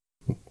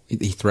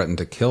he threatened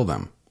to kill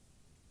them?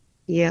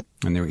 Yep.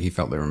 And he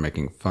felt they were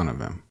making fun of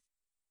him.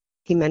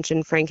 He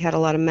mentioned Frank had a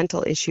lot of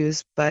mental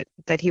issues, but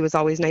that he was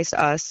always nice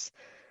to us.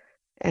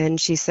 And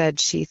she said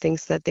she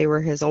thinks that they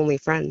were his only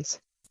friends.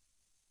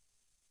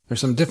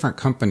 There's some different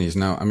companies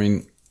now. I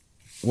mean,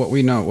 what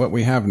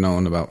we have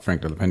known about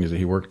Frank de la Peña is that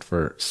he worked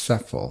for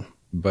Cephal.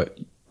 But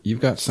you've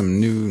got some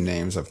new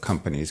names of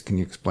companies. Can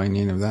you explain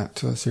any of that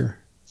to us here?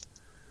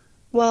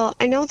 Well,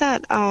 I know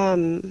that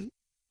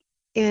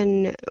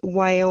in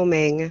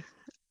Wyoming,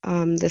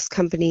 this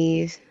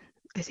company,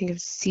 I think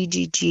it's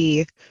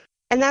CGG,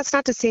 and that's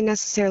not to say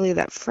necessarily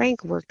that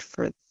Frank worked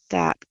for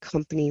that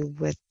company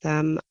with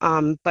them,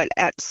 but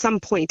at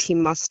some point he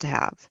must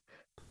have.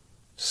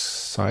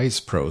 Size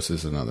Pros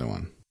is another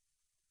one.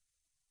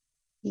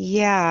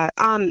 Yeah,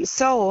 and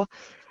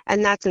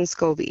that's in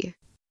Scobie.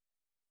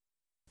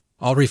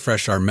 I'll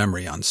refresh our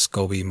memory on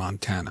Scobie,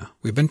 Montana.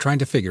 We've been trying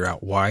to figure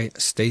out why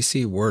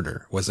Stacy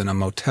Werder was in a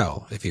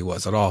motel, if he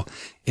was at all,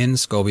 in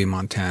Scobie,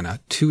 Montana,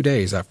 2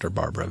 days after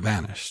Barbara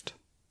vanished.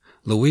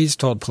 Louise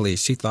told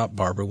police she thought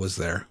Barbara was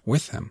there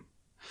with him.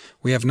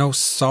 We have no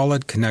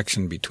solid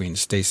connection between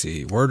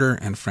Stacy Werder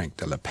and Frank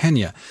de la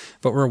Peña,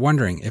 but we're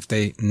wondering if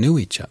they knew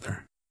each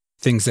other.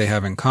 Things they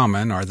have in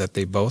common are that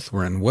they both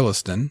were in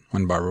Williston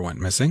when Barbara went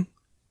missing.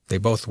 They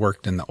both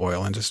worked in the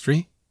oil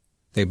industry.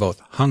 They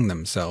both hung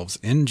themselves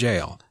in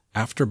jail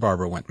after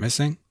Barbara went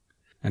missing.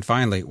 And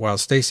finally, while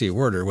Stacy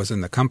Werder was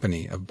in the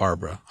company of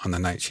Barbara on the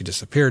night she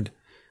disappeared,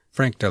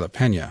 Frank de la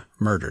Peña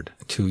murdered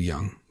 2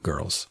 young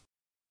girls.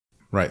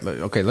 Right.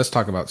 Okay, let's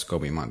talk about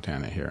Scobie,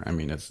 Montana here. I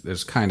mean,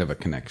 there's kind of a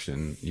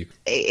connection.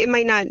 It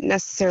might not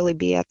necessarily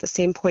be at the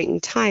same point in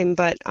time,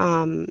 but,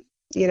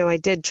 I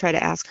did try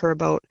to ask her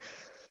about,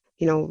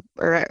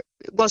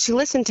 she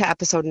listened to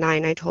episode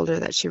 9. I told her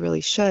that she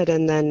really should.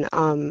 And then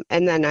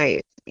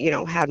I,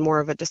 had more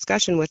of a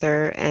discussion with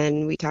her,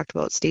 and we talked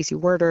about Stacy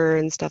Werder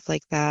and stuff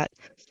like that.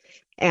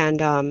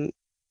 And,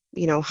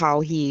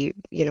 how he,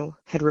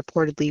 had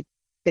reportedly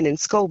been in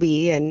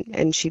Scobie,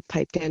 and she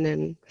piped in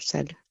and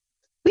said,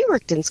 we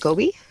worked in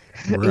Scobie,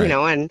 Right.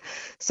 and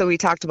so we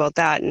talked about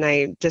that, and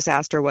I just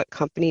asked her what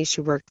company she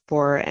worked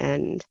for,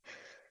 and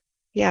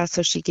yeah,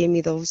 so she gave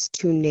me those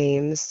two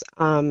names.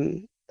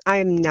 I'm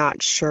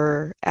not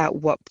sure at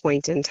what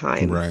point in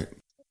time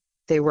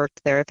they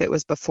worked there, if it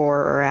was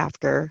before or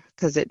after,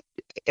 because it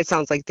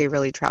sounds like they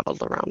really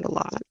traveled around a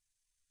lot.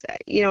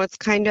 It's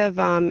kind of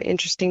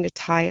interesting to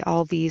tie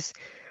all these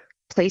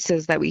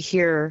places that we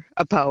hear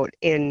about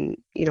in,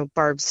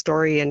 Barb's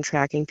story and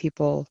tracking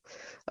people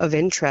of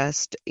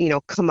interest,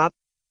 come up,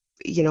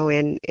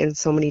 in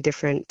so many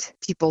different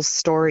people's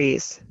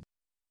stories.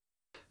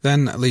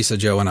 Then Lisa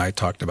Jo and I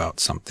talked about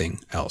something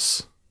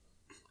else.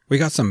 We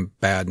got some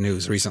bad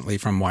news recently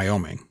from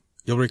Wyoming.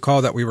 You'll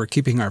recall that we were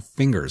keeping our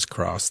fingers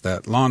crossed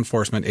that law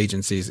enforcement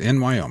agencies in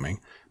Wyoming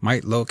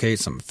might locate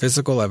some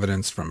physical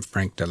evidence from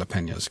Frank De La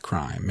Pena's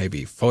crime,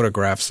 maybe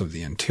photographs of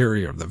the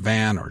interior of the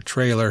van or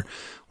trailer,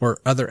 or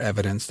other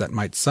evidence that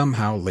might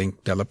somehow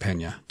link De La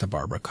Pena to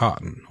Barbara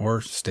Cotton, or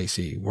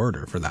Stacy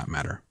Werder for that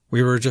matter.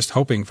 We were just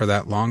hoping for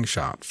that long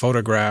shot,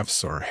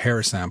 photographs or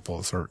hair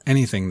samples or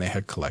anything they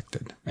had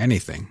collected.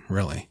 Anything,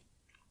 really.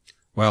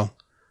 Well,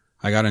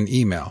 I got an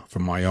email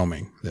from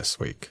Wyoming this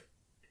week.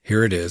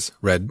 Here it is,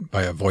 read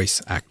by a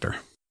voice actor.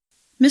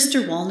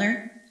 Mr.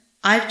 Wallner,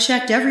 I've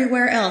checked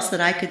everywhere else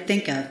that I could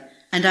think of,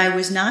 and I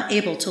was not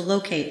able to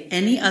locate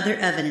any other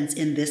evidence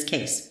in this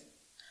case.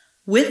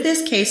 With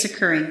this case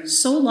occurring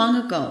so long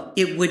ago,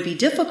 it would be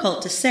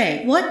difficult to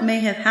say what may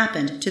have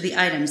happened to the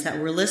items that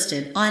were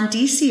listed on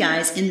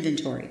DCI's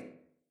inventory.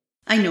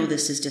 I know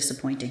this is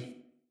disappointing.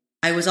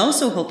 I was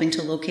also hoping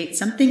to locate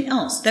something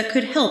else that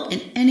could help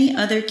in any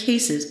other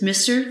cases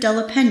Mr. De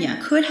La Pena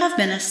could have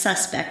been a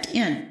suspect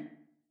in.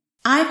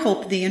 I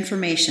hope the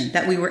information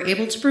that we were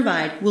able to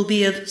provide will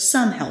be of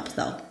some help,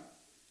 though.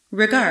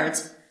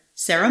 Regards,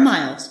 Sarah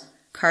Miles,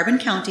 Carbon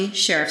County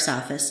Sheriff's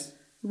Office,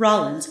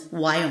 Rawlins,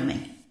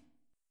 Wyoming.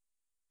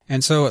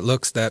 And so it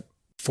looks that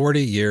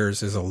 40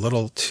 years is a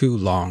little too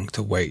long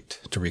to wait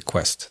to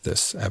request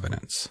this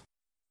evidence.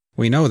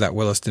 We know that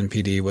Williston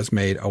PD was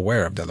made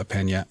aware of De La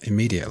Pena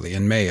immediately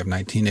in May of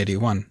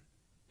 1981.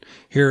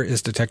 Here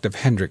is Detective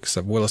Hendricks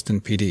of Williston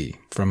PD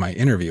from my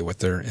interview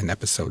with her in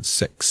episode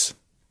 6.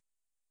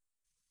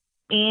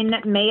 In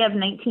May of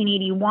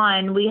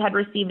 1981, we had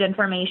received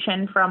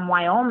information from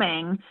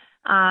Wyoming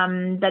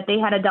that they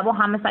had a double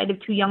homicide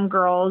of 2 young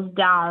girls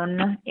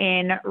down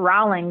in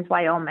Rawlins,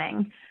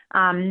 Wyoming.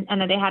 And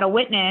that they had a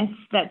witness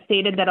that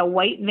stated that a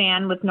white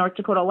van with North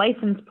Dakota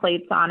license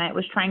plates on it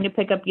was trying to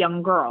pick up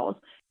young girls.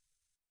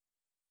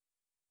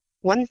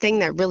 One thing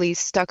that really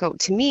stuck out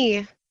to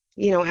me,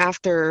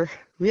 after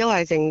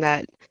realizing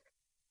that,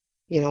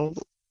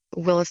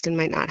 Williston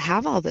might not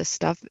have all this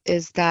stuff,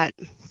 is that,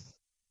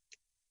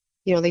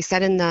 they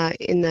said in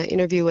the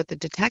interview with the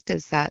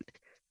detectives that,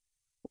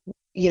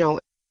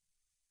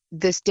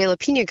 this De La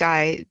Pena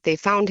guy, they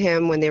found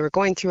him when they were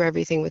going through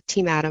everything with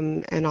Team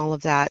Adam and all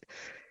of that.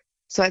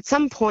 So at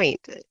some point,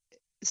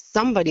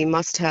 somebody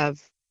must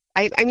have,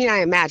 I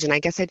imagine, I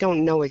guess I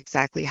don't know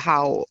exactly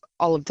how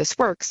all of this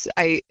works.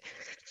 I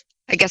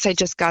guess I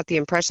just got the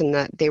impression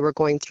that they were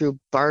going through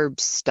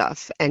Barb's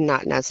stuff and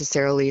not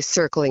necessarily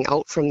circling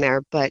out from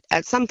there. But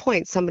at some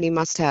point, somebody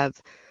must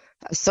have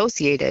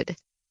associated,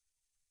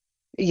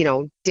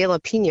 De La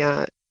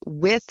Pena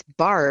with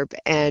Barb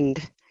and,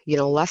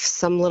 left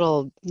some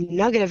little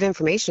nugget of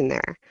information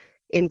there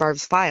in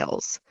Barb's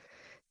files,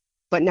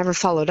 but never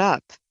followed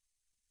up.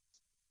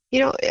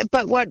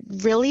 But what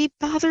really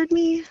bothered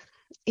me,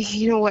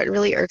 what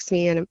really irks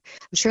me, and I'm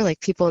sure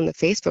like people in the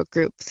Facebook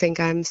group think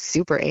I'm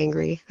super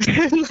angry.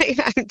 Like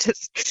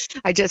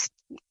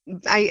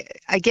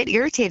I get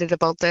irritated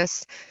about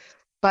this,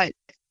 but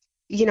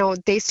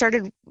they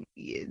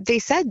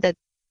said that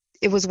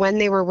it was when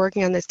they were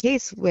working on this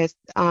case with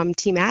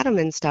Team Adam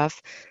and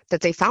stuff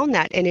that they found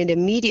that, and it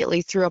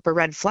immediately threw up a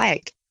red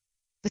flag.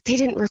 But they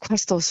didn't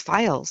request those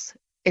files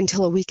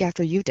until a week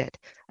after you did,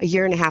 a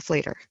year and a half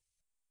later.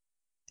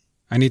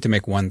 I need to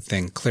make one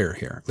thing clear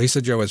here.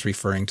 Lisa Jo is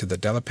referring to the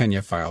De La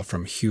Pena file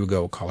from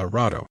Hugo,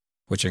 Colorado,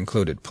 which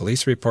included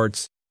police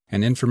reports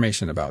and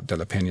information about De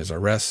La Pena's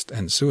arrest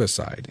and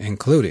suicide,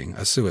 including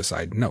a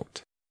suicide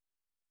note.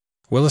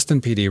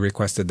 Williston PD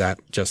requested that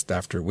just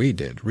after we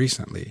did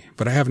recently,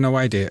 but I have no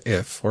idea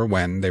if or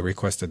when they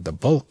requested the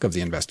bulk of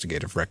the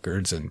investigative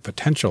records and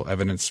potential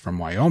evidence from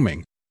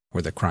Wyoming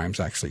where the crimes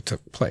actually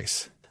took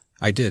place.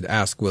 I did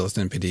ask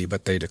Williston PD,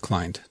 but they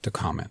declined to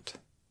comment.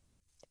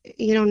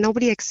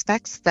 Nobody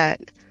expects that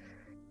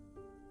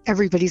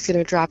everybody's going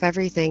to drop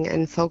everything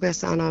and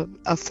focus on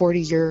a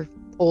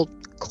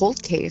 40-year-old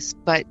cold case,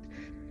 but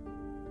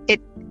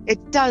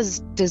it does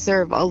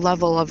deserve a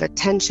level of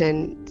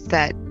attention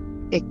that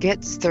it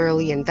gets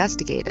thoroughly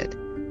investigated.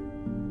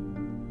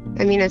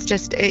 It's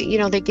just,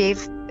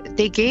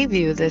 they gave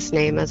you this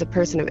name as a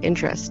person of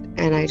interest,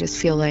 and I just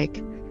feel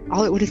like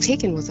all it would have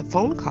taken was a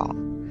phone call.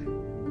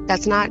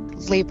 That's not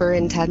labor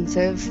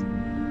intensive.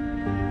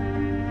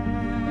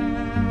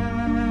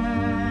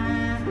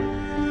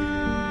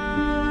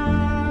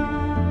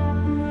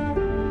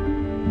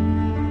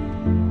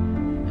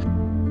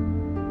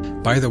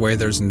 By the way,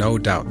 there's no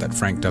doubt that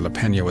Frank de la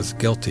Peña was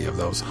guilty of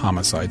those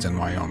homicides in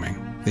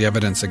Wyoming. The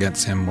evidence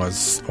against him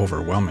was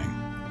overwhelming.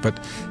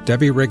 But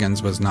Debbie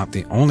Riggins was not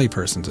the only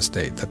person to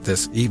state that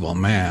this evil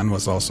man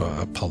was also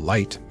a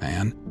polite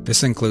man.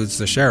 This includes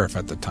the sheriff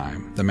at the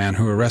time, the man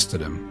who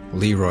arrested him,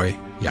 Leroy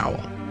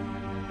Yowell.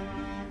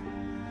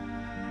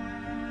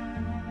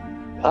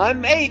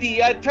 I'm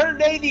 80. I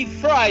turned 80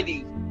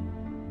 Friday.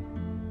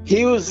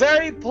 He was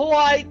very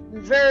polite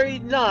and very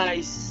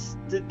nice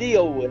to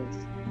deal with.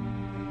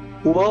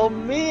 Well,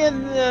 me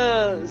and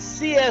the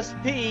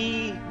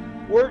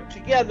CSP worked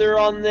together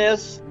on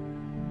this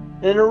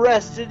and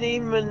arrested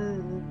him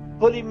and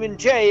put him in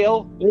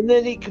jail. And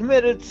then he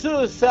committed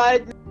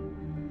suicide.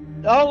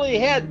 I only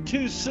had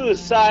 2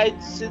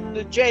 suicides in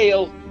the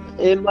jail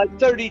in my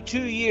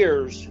 32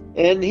 years.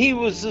 And he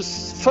was the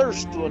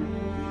first one.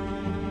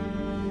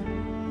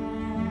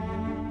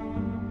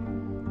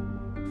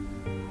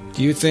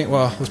 Do you think,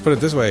 well, let's put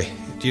it this way.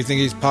 Do you think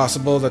it's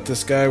possible that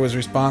this guy was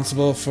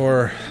responsible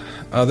for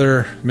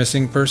other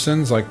missing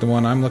persons like the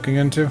one I'm looking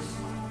into?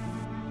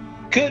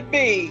 Could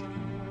be.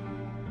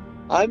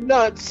 I'm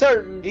not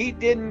certain. He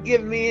didn't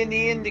give me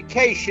any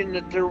indication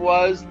that there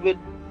was, but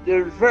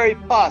there's very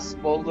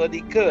possible that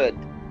he could.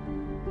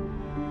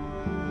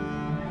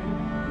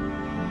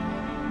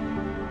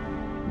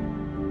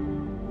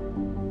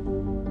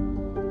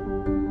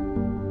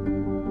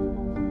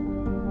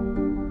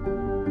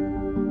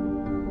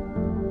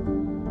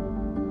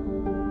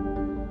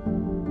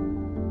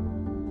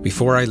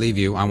 Before I leave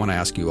you, I want to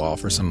ask you all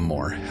for some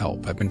more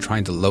help. I've been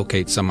trying to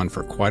locate someone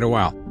for quite a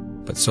while,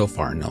 but so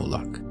far no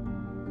luck.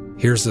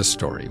 Here's the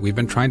story. We've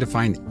been trying to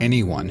find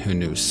anyone who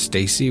knew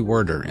Stacy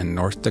Werder in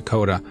North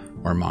Dakota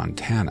or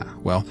Montana.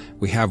 Well,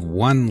 we have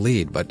one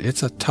lead, but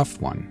it's a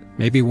tough one.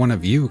 Maybe one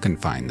of you can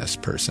find this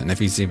person, if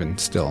he's even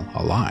still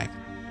alive.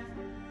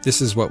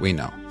 This is what we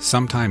know.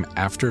 Sometime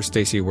after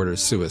Stacy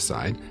Werder's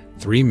suicide,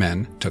 3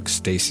 men took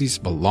Stacy's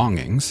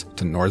belongings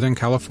to Northern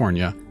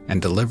California and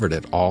delivered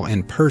it all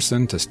in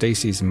person to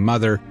Stacy's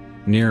mother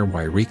near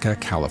Wairika,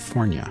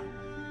 California.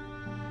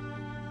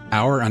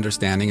 Our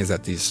understanding is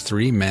that these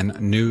 3 men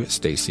knew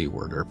Stacy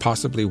Werder,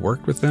 possibly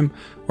worked with them,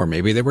 or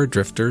maybe they were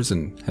drifters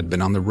and had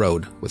been on the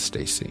road with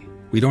Stacy.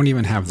 We don't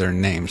even have their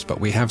names, but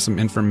we have some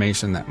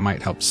information that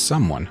might help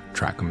someone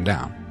track them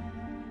down.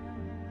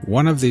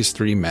 One of these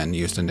 3 men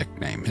used a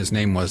nickname. His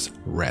name was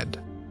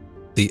Red.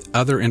 The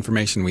other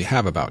information we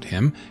have about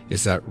him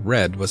is that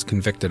Red was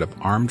convicted of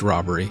armed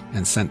robbery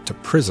and sent to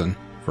prison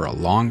for a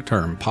long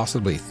term,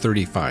 possibly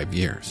 35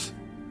 years.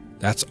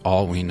 That's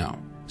all we know.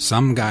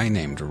 Some guy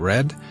named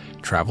Red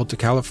traveled to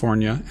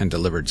California and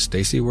delivered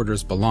Stacy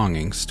Werder's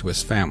belongings to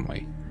his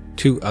family.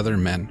 2 other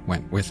men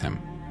went with him.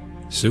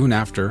 Soon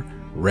after,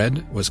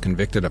 Red was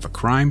convicted of a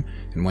crime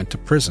and went to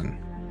prison.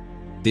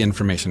 The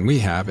information we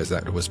have is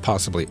that it was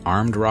possibly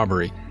armed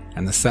robbery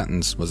and the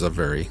sentence was a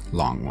very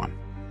long one.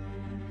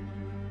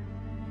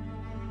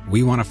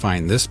 We want to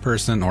find this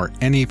person or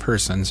any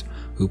persons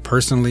who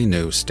personally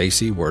knew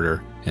Stacy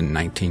Werder in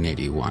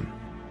 1981.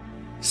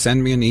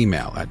 Send me an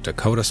email at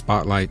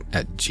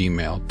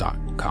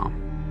dakotaspotlight@gmail.com.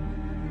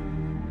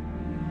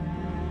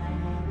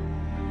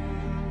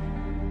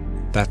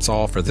 That's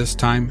all for this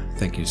time.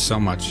 Thank you so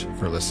much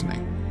for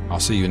listening. I'll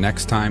see you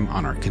next time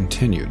on our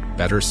continued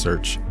better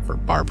search for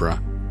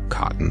Barbara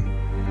Cotton.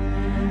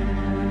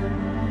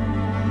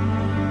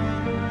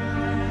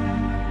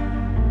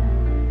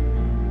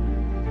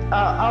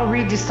 I'll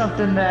read you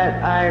something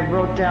that I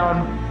wrote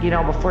down,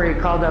 before you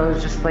called. I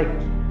was just like,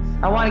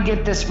 I want to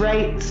get this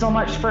right so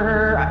much for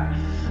her.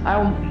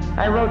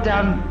 I wrote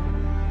down,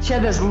 she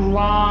had this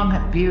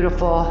long,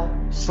 beautiful,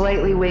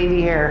 slightly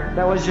wavy hair.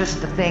 That was just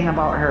the thing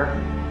about her.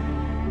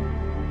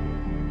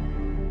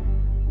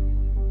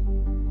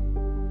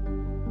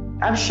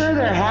 I'm sure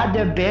there had to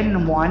have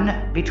been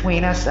one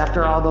between us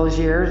after all those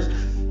years,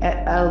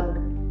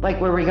 like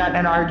where we got in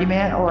an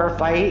argument or a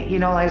fight,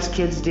 as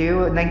kids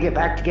do, and then get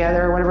back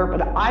together or whatever,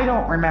 but I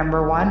don't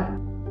remember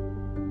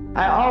one.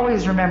 I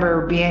always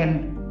remember her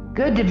being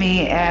good to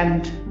me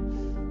and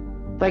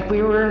like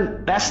we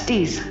were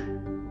besties.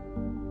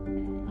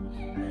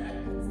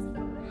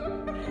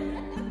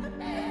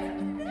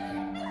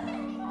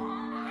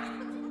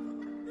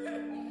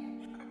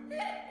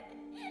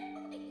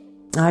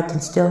 I can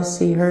still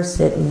see her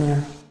sitting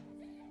there.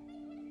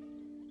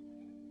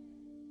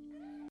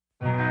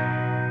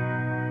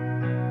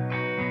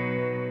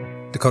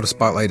 Dakota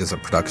Spotlight is a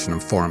production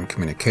of Forum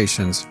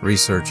Communications,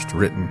 researched,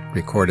 written,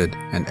 recorded,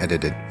 and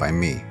edited by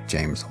me,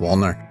 James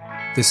Woolner.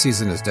 This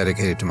season is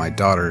dedicated to my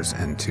daughters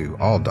and to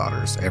all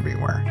daughters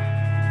everywhere.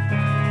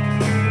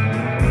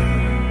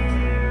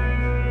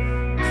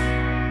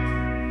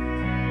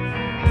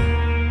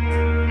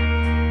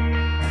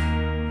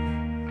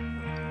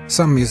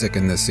 Some music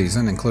in this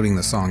season, including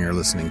the song you're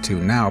listening to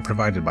now,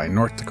 provided by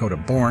North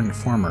Dakota-born,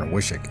 former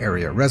Wishick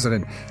area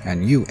resident,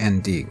 and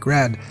UND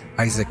grad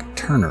Isaac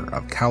Turner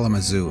of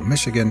Kalamazoo,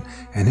 Michigan,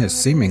 and his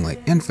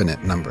seemingly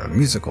infinite number of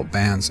musical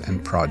bands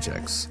and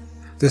projects.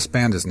 This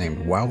band is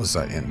named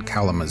Wowza in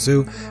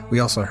Kalamazoo. We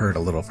also heard a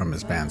little from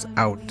his bands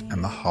Out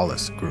and the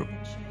Hollis Group.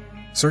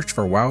 Search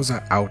for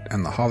Wowza Out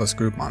and the Hollis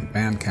Group on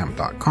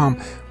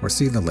bandcamp.com or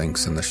see the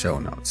links in the show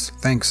notes.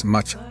 Thanks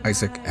much,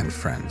 Isaac and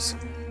friends.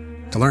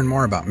 To learn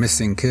more about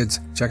missing kids,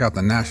 check out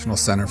the National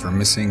Center for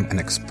Missing and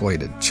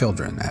Exploited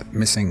Children at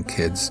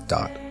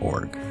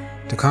missingkids.org.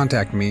 To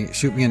contact me,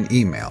 shoot me an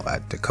email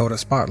at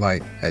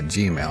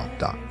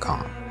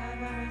dakotaspotlight@gmail.com.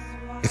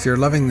 If you're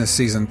loving this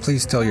season,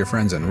 please tell your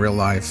friends in real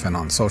life and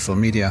on social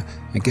media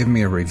and give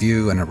me a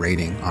review and a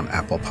rating on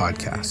Apple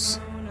Podcasts.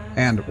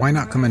 And why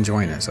not come and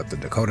join us at the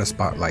Dakota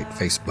Spotlight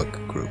Facebook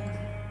group?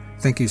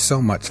 Thank you so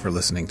much for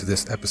listening to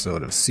this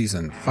episode of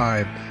Season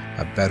 5,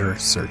 A Better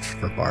Search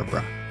for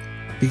Barbara.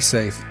 Be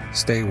safe,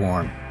 stay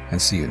warm,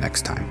 and see you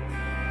next time.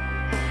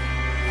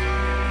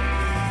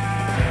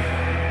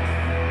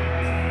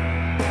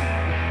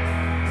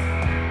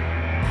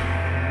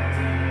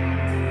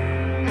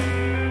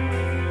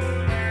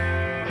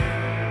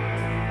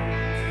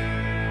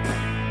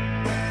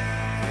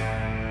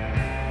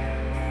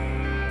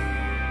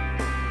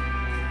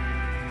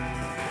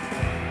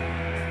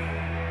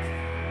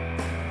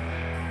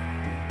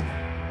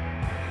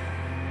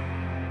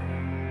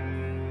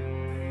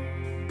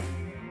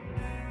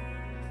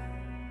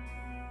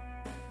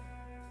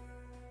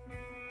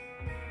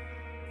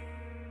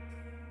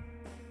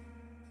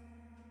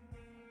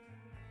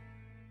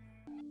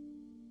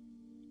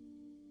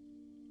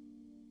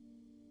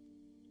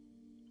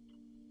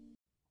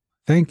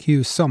 Thank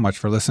you so much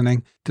for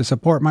listening. To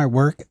support my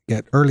work,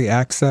 get early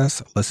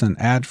access, listen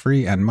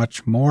ad-free, and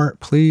much more,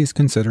 please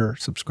consider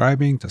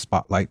subscribing to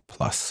Spotlight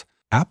Plus.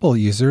 Apple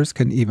users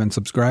can even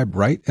subscribe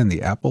right in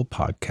the Apple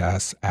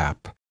Podcasts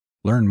app.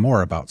 Learn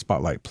more about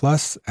Spotlight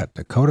Plus at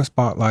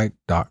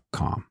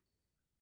dakotaspotlight.com.